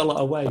gives quite a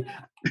lot away.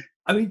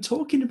 I mean,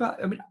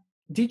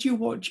 did you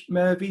watch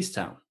Mare of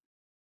Easttown?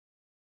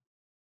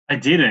 I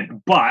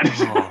didn't, but...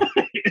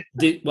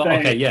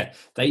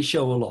 They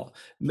show a lot.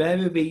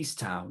 Mare of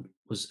Easttown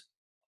was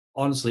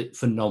honestly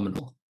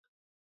phenomenal.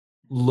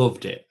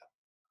 Loved it.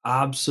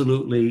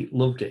 Absolutely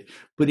loved it.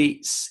 But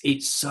it's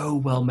so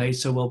well made,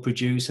 so well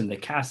produced, and the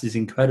cast is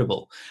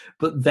incredible.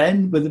 But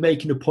then when they're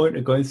making a point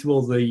of going through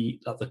all the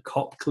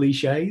cop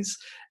cliches,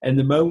 and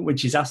the moment when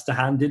she's asked to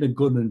hand in a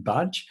gun and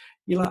badge,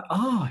 you're like,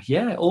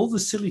 all the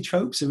silly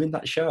tropes are in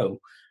that show,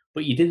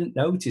 but you didn't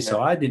notice, or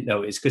I didn't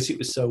notice, because it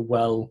was so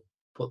well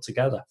put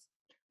together.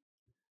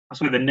 I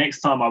swear the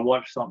next time I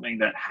watch something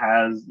that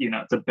has,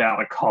 it's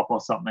about a cop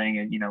or something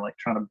and, like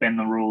trying to bend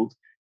the rules,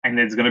 and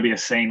there's going to be a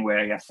scene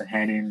where he has to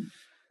hand in,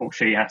 or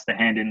she has to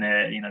hand in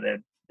their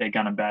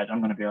gun and badge, I'm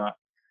going to be like,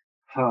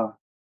 huh.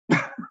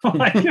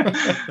 Like,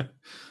 I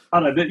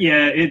don't know, but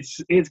yeah,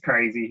 it's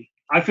crazy.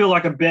 I feel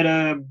like a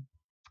better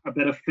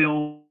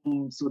film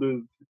sort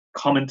of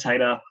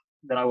commentator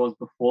than I was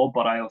before,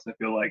 but I also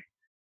feel like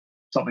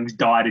something's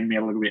died in me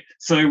a little bit.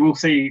 So we'll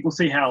see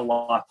how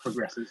life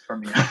progresses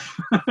from here.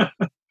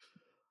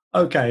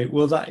 Okay,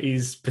 well, that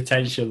is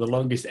potentially the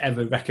longest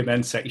ever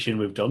recommend section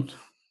we've done.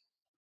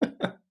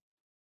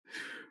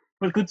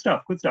 But good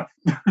stuff.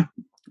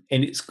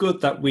 And it's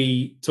good that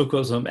we took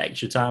us some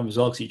extra time as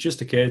well, because it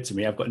just occurred to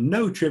me I've got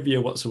no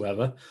trivia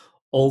whatsoever,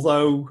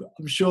 although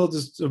I'm sure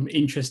there's some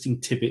interesting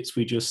tidbits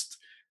we just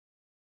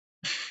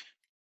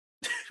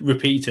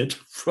repeated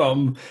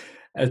from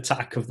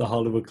Attack of the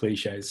Hollywood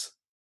Cliches.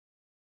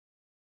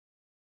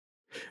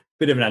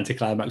 Bit of an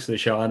anticlimax of the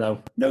show, I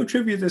know. No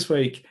trivia this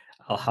week.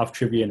 I'll have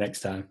trivia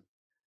next time.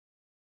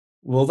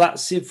 Well,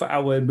 that's it for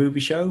our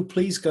movie show.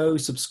 Please go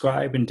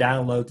subscribe and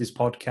download this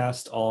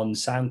podcast on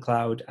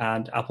SoundCloud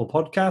and Apple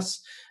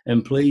Podcasts.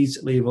 And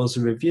please leave us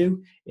a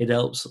review. It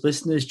helps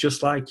listeners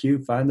just like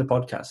you find the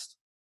podcast.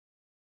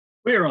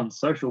 We're on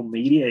social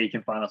media. You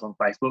can find us on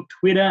Facebook,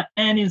 Twitter,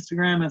 and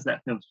Instagram as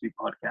That Film Stew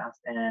Podcast.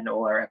 And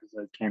all our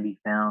episodes can be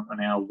found on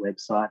our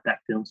website,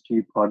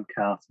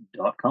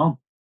 thatfilmstewpodcast.com.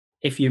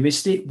 If you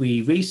missed it,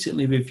 we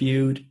recently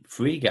reviewed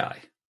Free Guy.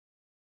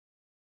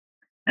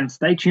 And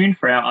stay tuned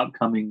for our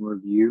upcoming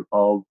review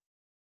of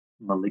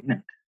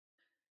Malignant.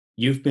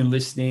 You've been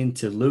listening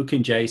to Luke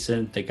and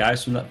Jason, the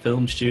guys from That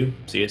Film Stew.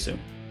 See you soon.